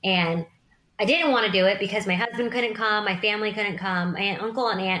 And I didn't want to do it because my husband couldn't come, my family couldn't come. My uncle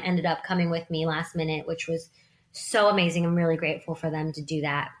and aunt ended up coming with me last minute, which was so amazing. I'm really grateful for them to do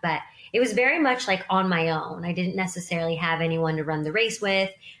that. But it was very much like on my own. I didn't necessarily have anyone to run the race with.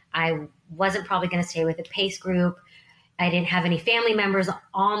 I wasn't probably going to stay with a pace group. I didn't have any family members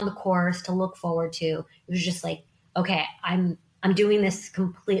on the course to look forward to. It was just like, okay, I'm doing this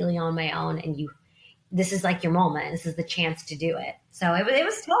completely on my own, and this is like your moment. This is the chance to do it. So it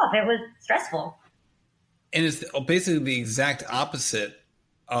was tough. It was stressful. And it's basically the exact opposite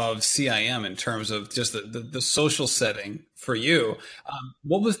of CIM in terms of just the social setting for you.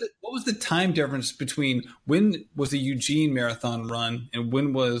 What was the time difference between when was the Eugene Marathon run and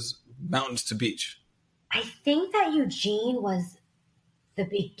when was Mountains to Beach? I think that Eugene was the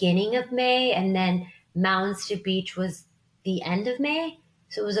beginning of May, and then Mountains to Beach was the end of May.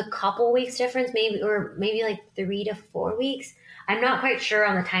 So it was a couple weeks difference, maybe, or maybe like 3 to 4 weeks. I'm not quite sure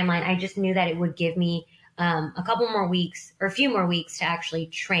on the timeline. I just knew that it would give me a couple more weeks or a few more weeks to actually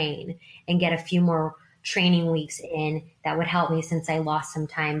train and get a few more training weeks in that would help me since I lost some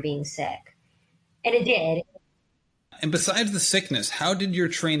time being sick. And it did. And besides the sickness, how did your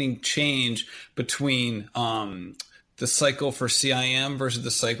training change between the cycle for CIM versus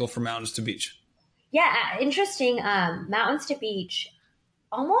the cycle for Mountains to Beach? Yeah, interesting. Mountains to Beach,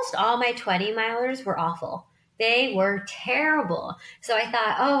 almost all my 20 milers were awful. They were terrible. So I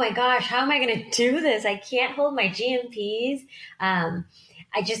thought, oh my gosh, how am I going to do this? I can't hold my GMPs.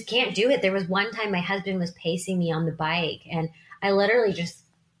 I just can't do it. There was one time my husband was pacing me on the bike, and I literally just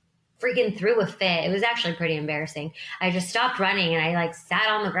freaking threw a fit. It was actually pretty embarrassing. I just stopped running and I like sat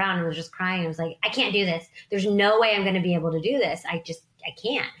on the ground and was just crying. I was like, I can't do this. There's no way I'm going to be able to do this. I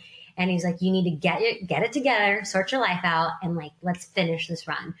can't. And he's like, you need to get it together, sort your life out, and like, let's finish this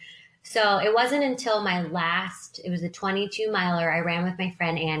run. So it wasn't until it was a 22 miler. I ran with my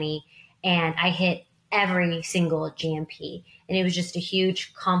friend Annie, and I hit every single GMP. And it was just a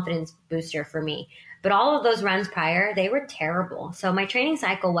huge confidence booster for me. But all of those runs prior, they were terrible. So my training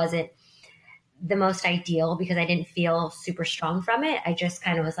cycle wasn't the most ideal because I didn't feel super strong from it. I just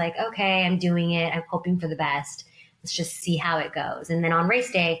kind of was like, okay, I'm doing it. I'm hoping for the best. Let's just see how it goes. And then on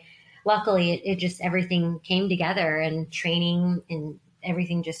race day, luckily, it just everything came together, and training and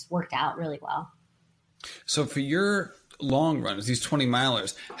everything just worked out really well. So for your long runs, these 20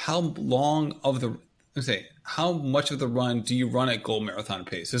 milers, how much of the run do you run at goal marathon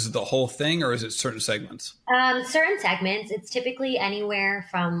pace? Is it the whole thing or is it certain segments? Certain segments, it's typically anywhere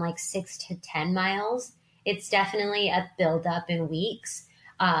from like 6 to 10 miles. It's definitely a buildup in weeks.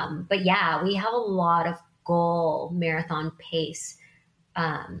 But yeah, we have a lot of goal marathon pace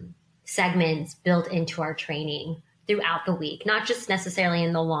segments built into our training throughout the week, not just necessarily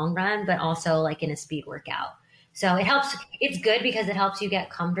in the long run, but also like in a speed workout. So it's good because it helps you get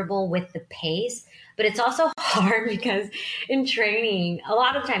comfortable with the pace, but it's also hard because in training, a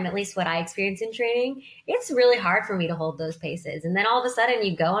lot of time, at least what I experience in training, it's really hard for me to hold those paces. And then all of a sudden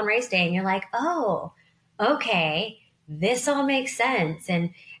you go on race day and you're like, oh, okay, this all makes sense.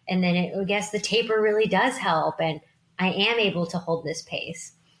 And then I guess the taper really does help. And I am able to hold this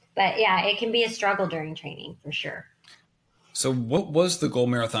pace. But yeah, it can be a struggle during training for sure. So what was the goal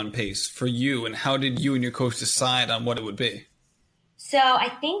marathon pace for you, and how did you and your coach decide on what it would be? So I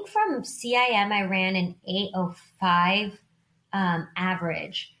think from CIM, I ran an 8:05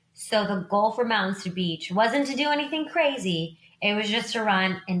 average. So the goal for Mountains to Beach wasn't to do anything crazy. It was just to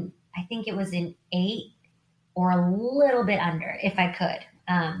run, and I think it was an 8 or a little bit under if I could.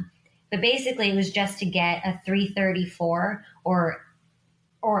 But basically, it was just to get a 3:34 or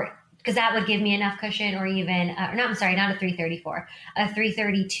because that would give me enough cushion, or even no, I'm sorry, not a 3:34, a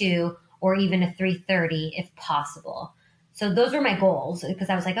 3:32, or even a 3:30 if possible. So those were my goals because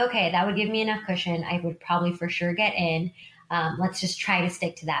I was like, okay, that would give me enough cushion. I would probably for sure get in. Let's just try to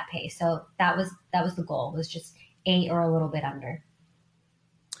stick to that pace. So that was the goal, was just 8 or a little bit under.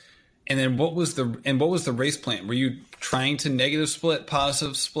 And then what was the race plan? Were you trying to negative split,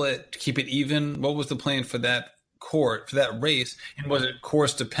 positive split, keep it even? What was the plan for that race? And was it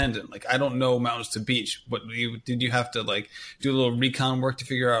course dependent? Like, I don't know Mountains to Beach. Did you have to like do a little recon work to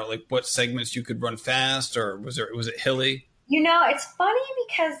figure out like what segments you could run fast, or was it hilly? It's funny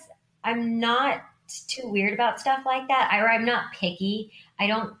because I'm not too weird about stuff like that. I'm not picky. I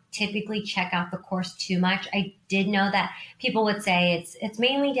don't typically check out the course too much. I did know that people would say it's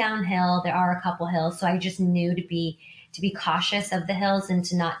mainly downhill. There are a couple hills, so I just knew to be cautious of the hills and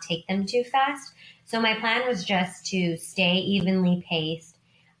to not take them too fast. So my plan was just to stay evenly paced.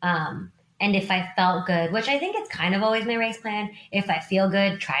 And if I felt good, which I think it's kind of always my race plan, if I feel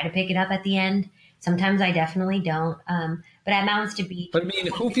good, try to pick it up at the end. Sometimes I definitely don't. But at Mountains to Beach. But I mean,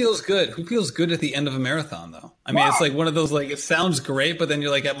 who feels good? Who feels good at the end of a marathon, though? I mean, It's like one of those, like, it sounds great, but then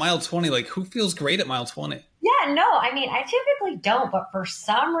you're like at mile 20, like, who feels great at mile 20? Yeah, Yeah, no, I mean, I typically don't, but for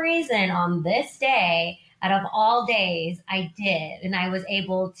some reason on this day, out of all days, I did. And I was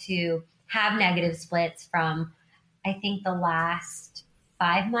able to have negative splits from, I think, the last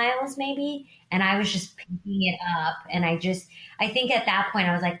 5 miles maybe. And I was just picking it up. And I think at that point,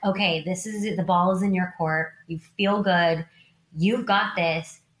 I was like, okay, this is it. The ball is in your court. You feel good. You've got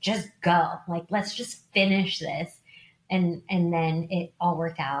this. Just go. Like, let's just finish this. And then it all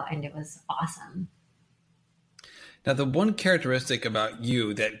worked out and it was awesome. Now, the one characteristic about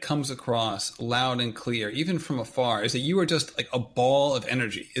you that comes across loud and clear, even from afar, is that you are just like a ball of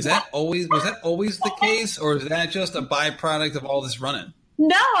energy. Was that always the case, or is that just a byproduct of all this running?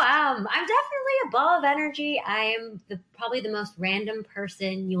 No, I'm definitely a ball of energy. I am probably the most random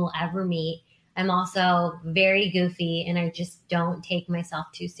person you will ever meet. I'm also very goofy, and I just don't take myself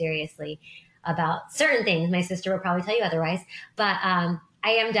too seriously about certain things. My sister will probably tell you otherwise, but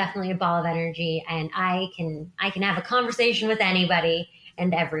I am definitely a ball of energy, and I can have a conversation with anybody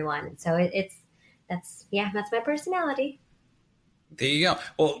and everyone. So that's my personality. There you go.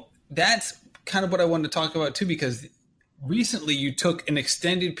 Well, that's kind of what I wanted to talk about too, because recently you took an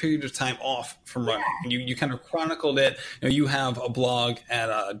extended period of time off from running. And you kind of chronicled it. You have a blog at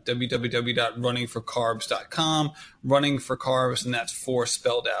www.runningforcarbs.com, running for carbs, and that's for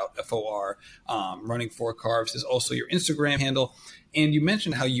spelled out FOR. Running for carbs is also your Instagram handle. And you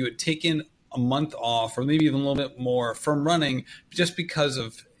mentioned how you had taken a month off, or maybe even a little bit more, from running just because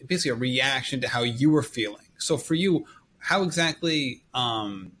of basically a reaction to how you were feeling. So for you, how exactly,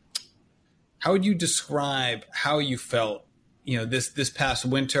 how would you describe how you felt, this past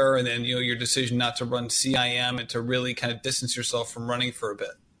winter, and then, your decision not to run CIM and to really kind of distance yourself from running for a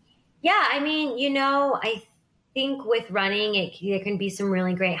bit? Yeah, I mean, I think with running, there can be some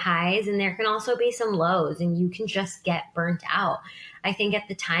really great highs and there can also be some lows, and you can just get burnt out. I think at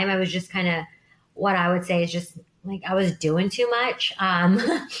the time I was just kind of, what I would say is just like I was doing too much.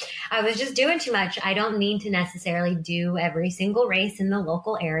 I was just doing too much. I don't need to necessarily do every single race in the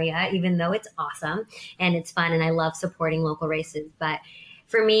local area, even though it's awesome and it's fun and I love supporting local races. But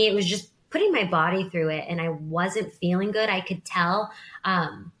for me, it was just putting my body through it, and I wasn't feeling good. I could tell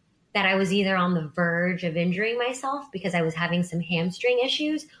that I was either on the verge of injuring myself because I was having some hamstring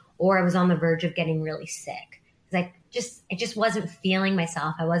issues, or I was on the verge of getting really sick. Because I just wasn't feeling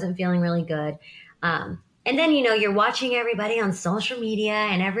myself. I wasn't feeling really good. And then, you're watching everybody on social media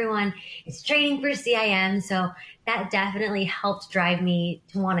and everyone is training for CIM. So that definitely helped drive me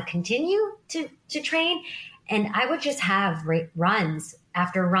to want to continue to train. And I would just have runs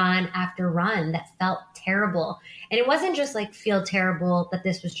after run after run that felt terrible. And it wasn't just like feel terrible that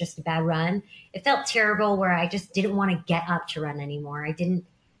this was just a bad run. It felt terrible where I just didn't want to get up to run anymore. I didn't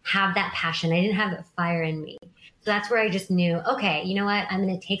have that passion. I didn't have that fire in me. So that's where I just knew, okay, you know what? I'm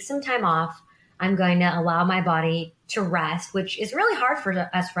going to take some time off. I'm going to allow my body to rest, which is really hard for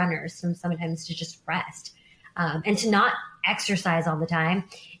us runners sometimes to just rest and to not exercise all the time.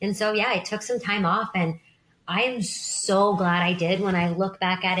 And so, yeah, I took some time off, and I am so glad I did. When I look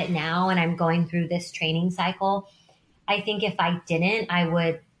back at it now and I'm going through this training cycle, I think if I didn't, I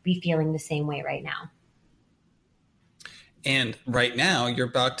would be feeling the same way right now. And right now you're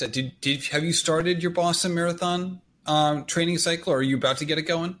about to, have you started your Boston Marathon training cycle, or are you about to get it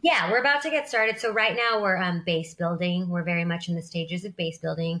going? Yeah, we're about to get started. So right now we're base building. We're very much in the stages of base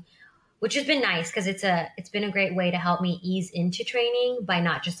building, which has been nice because it's been a great way to help me ease into training by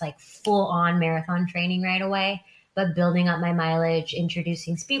not just like full on marathon training right away, but building up my mileage,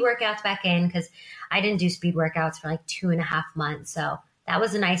 introducing speed workouts back in, because I didn't do speed workouts for like 2.5 months. So that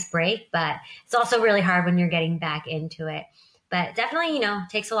was a nice break, but it's also really hard when you're getting back into it. But definitely,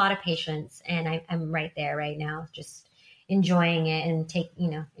 takes a lot of patience, and I'm right there right now, just enjoying it and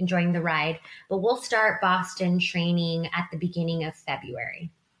enjoying the ride. But we'll start Boston training at the beginning of February.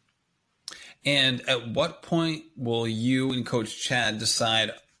 And at what point will you and Coach Chad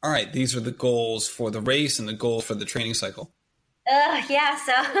decide, all right, these are the goals for the race and the goals for the training cycle? Yeah.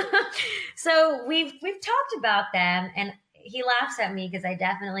 So we've talked about them, and he laughs at me because I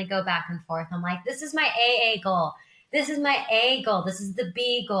definitely go back and forth. I'm like, this is my AA goal. This is my A goal. This is the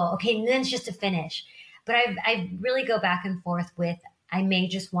B goal. Okay. And then it's just to finish. But I really go back and forth with, I may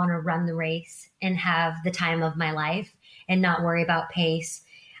just want to run the race and have the time of my life and not worry about pace.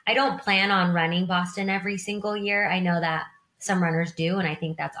 I don't plan on running Boston every single year. I know that some runners do, and I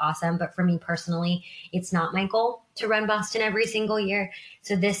think that's awesome. But for me personally, it's not my goal to run Boston every single year.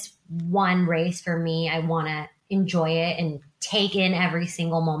 So this one race for me, I want to enjoy it and take in every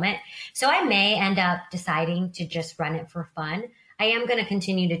single moment. So I may end up deciding to just run it for fun. I am going to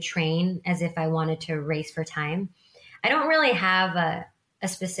continue to train as if I wanted to race for time. I don't really have a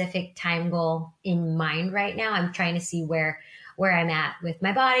specific time goal in mind right now. I'm trying to see where I'm at with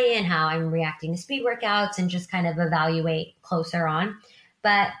my body and how I'm reacting to speed workouts and just kind of evaluate closer on.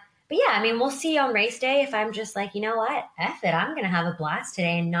 But but yeah, I mean, we'll see on race day if I'm just like, you know what, F it, I'm gonna have a blast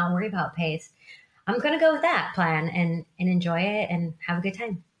today and not worry about pace. I'm gonna go with that plan and enjoy it and have a good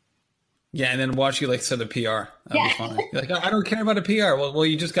time. Yeah, and then watch you like set a PR. That'd be Yeah. fun. You're like, I don't care about a PR. Well,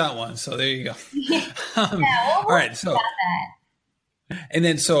 you just got one, so there you go. Yeah, All we'll right, see so about that. and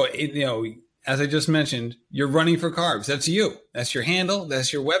then as I just mentioned, you're running for carbs. That's you. That's your handle.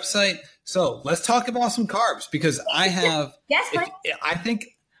 That's your website. So let's talk about some carbs because I have. Yes, If please.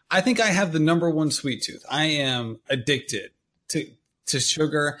 I think I have the number one sweet tooth. I am addicted to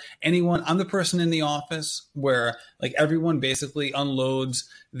sugar. I'm the person in the office where like everyone basically unloads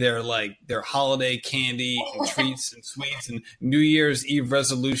their holiday candy and treats and sweets and New Year's Eve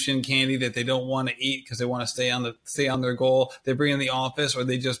resolution candy that they don't want to eat because they want to stay on their goal. They bring it in the office or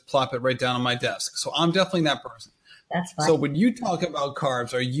they just plop it right down on my desk. So I'm definitely that person. That's fine. So when you talk about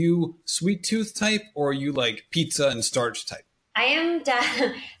carbs, are you sweet tooth type or are you like pizza and starch type? I am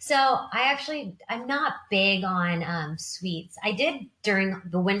so I'm not big on sweets. I did during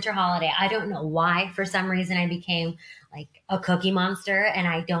the winter holiday. I don't know why. For some reason, I became like a cookie monster, and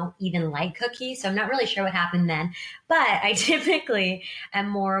I don't even like cookies. So I'm not really sure what happened then. But I typically am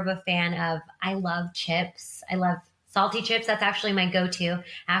more of a fan of. I love chips. I love salty chips. That's actually my go-to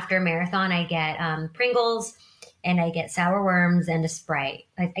after a marathon. I get Pringles. And I get sour worms and a Sprite.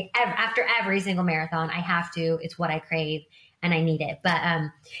 After every single marathon, I have to. It's what I crave and I need it. But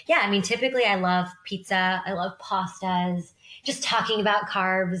yeah, I mean, typically I love pizza. I love pastas. Just talking about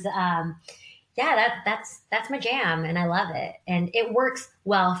carbs. Yeah, that's my jam, and I love it, and it works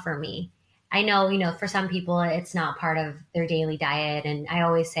well for me. I know, for some people, it's not part of their daily diet, and I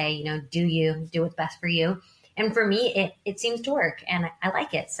always say, do what's best for you. And for me, it seems to work, and I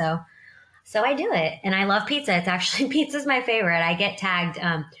like it. So I do it, and I love pizza. It's actually pizza's my favorite. I get tagged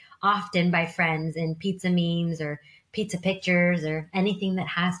often by friends in pizza memes or pizza pictures or anything that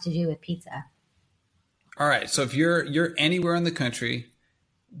has to do with pizza. All right. So if you're anywhere in the country,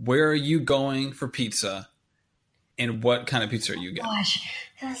 where are you going for pizza and what kind of pizza are you getting? Gosh,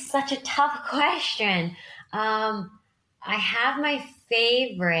 that's such a tough question. I have my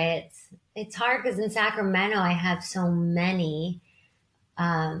favorites. It's hard because in Sacramento I have so many.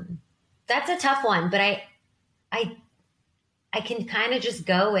 Um, that's a tough one, but I I can kind of just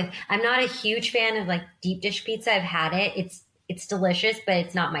go with. I'm not a huge fan of like deep dish pizza. I've had it. It's delicious, but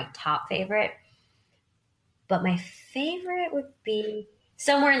it's not my top favorite. But my favorite would be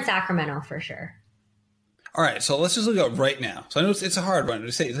somewhere in Sacramento for sure. All right, so let's just look up right now. So I know it's a hard one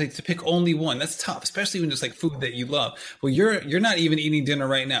to say. It's like to pick only one. That's tough, especially when it's like food that you love. Well, you're not even eating dinner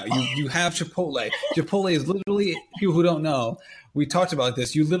right now. You have Chipotle. Chipotle is literally people who don't know. We talked about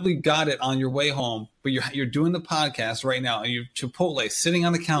this. You literally got it on your way home, but you're doing the podcast right now, and you Chipotle sitting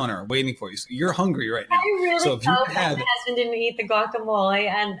on the counter waiting for you. So you're hungry right I now. really So if you hope could that have my husband didn't eat the guacamole,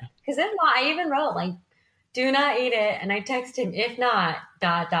 and because if not, I even wrote like, "Do not eat it," and I texted him, "If not,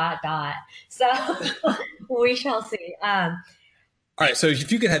 dot dot dot." So we shall see. all right, so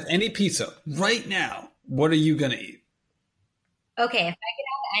if you could have any pizza right now, what are you gonna eat? Okay, if I could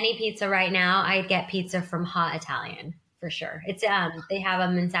have any pizza right now, I'd get pizza from Hot Italian for sure. It's they have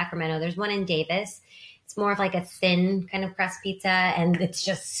them in Sacramento. There's one in Davis. It's more of like a thin kind of pressed pizza, and it's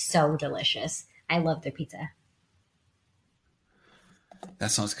just so delicious. I love their pizza.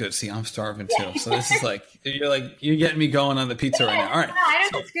 That sounds good. See, I'm starving too. Yeah. So this is like you're getting me going on the pizza right now. All right. No, I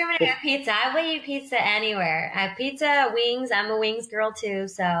don't So discriminate with pizza. I will eat pizza anywhere. I have pizza, wings. I'm a wings girl too,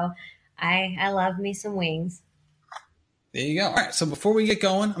 so I love me some wings. there you go. All right. So before we get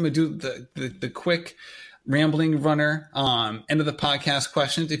going, I'm gonna do the quick rambling runner end of the podcast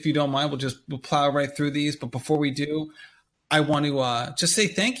questions. If you don't mind, we'll plow right through these. But before we do, I want to just say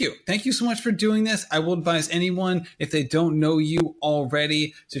thank you. Thank you so much for doing this. I will advise anyone, if they don't know you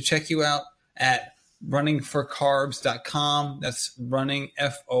already, to check you out at runningforcarbs.com. That's running,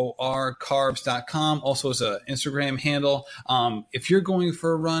 FOR, carbs.com. Also, it's an Instagram handle. If you're going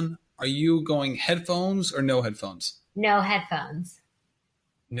for a run, are you going headphones or no headphones? No headphones.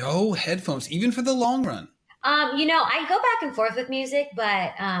 No headphones, even for the long run. I go back and forth with music,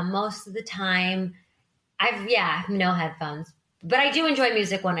 but most of the time no headphones. But I do enjoy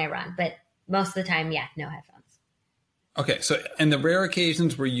music when I run, but most of the time, yeah, no headphones. Okay, so in the rare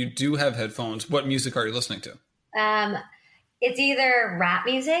occasions where you do have headphones, what music are you listening to? Um, it's either rap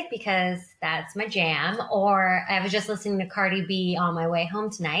music because that's my jam, or I was just listening to Cardi B on my way home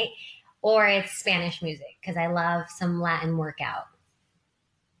tonight, or it's Spanish music because I love some Latin workout.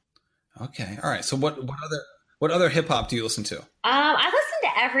 Okay, all right. So what other? What other hip hop do you listen to? I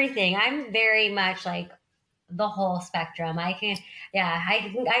listen to everything. I'm very much like the whole spectrum. I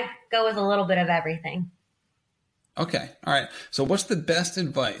go with a little bit of everything. Okay. All right. So what's the best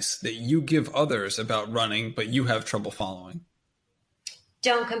advice that you give others about running, but you have trouble following?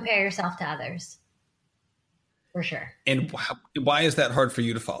 Don't compare yourself to others, for sure. And why is that hard for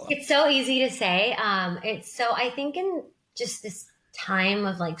you to follow? It's so easy to say. I think in just this time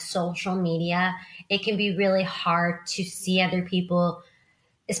of like social media, it can be really hard to see other people,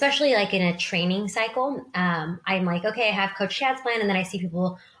 especially like in a training cycle. I'm like, okay, I have Coach Chad's plan, and then I see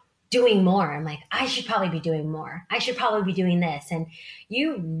people doing more. I'm like, I should probably be doing more. I should probably be doing this. And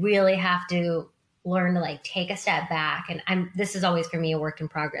you really have to learn to like take a step back. And this is always for me a work in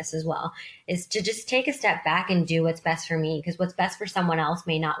progress as well, is to just take a step back and do what's best for me, because what's best for someone else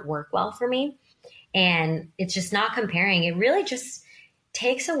may not work well for me. And it's just not comparing. It really just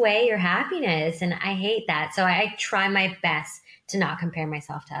takes away your happiness. And I hate that. So I try my best to not compare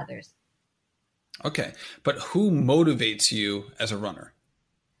myself to others. Okay. But who motivates you as a runner?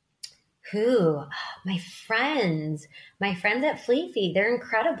 Who? My friends. My friends at Fleet Feet. They're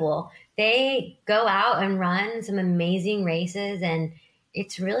incredible. They go out and run some amazing races, and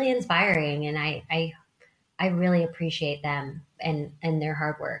it's really inspiring. And I really appreciate them and their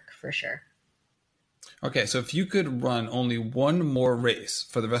hard work for sure. Okay. So if you could run only one more race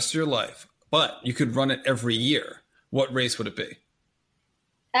for the rest of your life, but you could run it every year, what race would it be?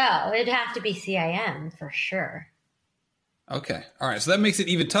 Oh, it'd have to be CIM for sure. Okay. All right. So that makes it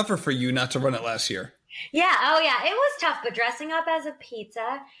even tougher for you not to run it last year. Yeah. Oh, yeah. It was tough, but dressing up as a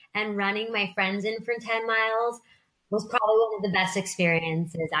pizza and running my friends in for 10 miles was probably one of the best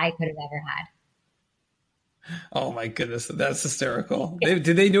experiences I could have ever had. Oh my goodness. That's hysterical. Did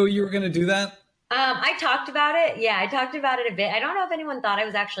they know you were going to do that? I talked about it. Yeah, I talked about it a bit. I don't know if anyone thought I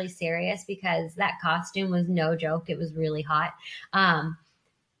was actually serious because that costume was no joke. It was really hot.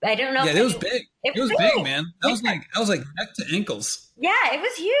 I don't know. Yeah, it was big. It was big, man. Yeah. That was like neck to ankles. Yeah, it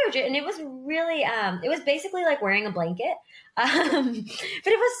was huge, and it was really. It was basically like wearing a blanket, but it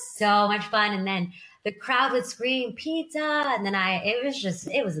was so much fun. And then the crowd would scream "pizza," and then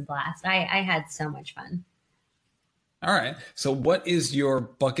it was a blast. I had so much fun. All right. So, what is your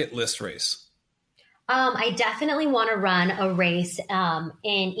bucket list race? I definitely want to run a race in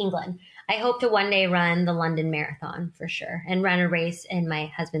England. I hope to one day run the London Marathon for sure, and run a race in my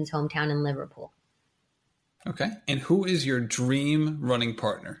husband's hometown in Liverpool. Okay. And who is your dream running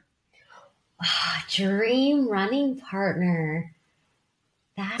partner? Dream running partner.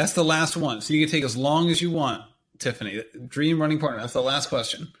 That's the last one. So you can take as long as you want, Tiffany. Dream running partner. That's the last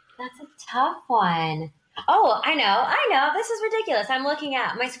question. That's a tough one. Oh, I know. This is ridiculous. I'm looking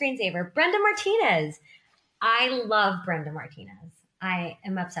at my screensaver. Brenda Martinez. I love Brenda Martinez. I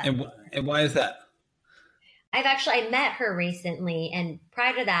am obsessed. And why is that? I met her recently, and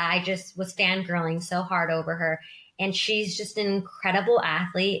prior to that, I just was fangirling so hard over her. And she's just an incredible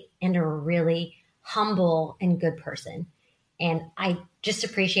athlete and a really humble and good person. And I just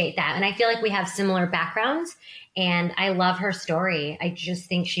appreciate that. And I feel like we have similar backgrounds, and I love her story. I just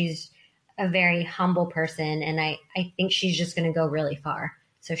think she's a very humble person, and I think she's just going to go really far.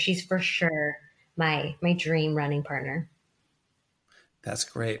 So she's for sure my dream running partner. That's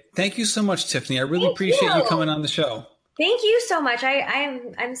great. Thank you so much, Tiffany. I really appreciate you coming on the show. Thank you so much.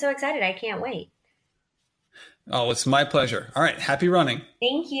 I'm so excited. I can't wait. Oh, it's my pleasure. All right. Happy running.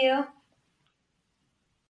 Thank you.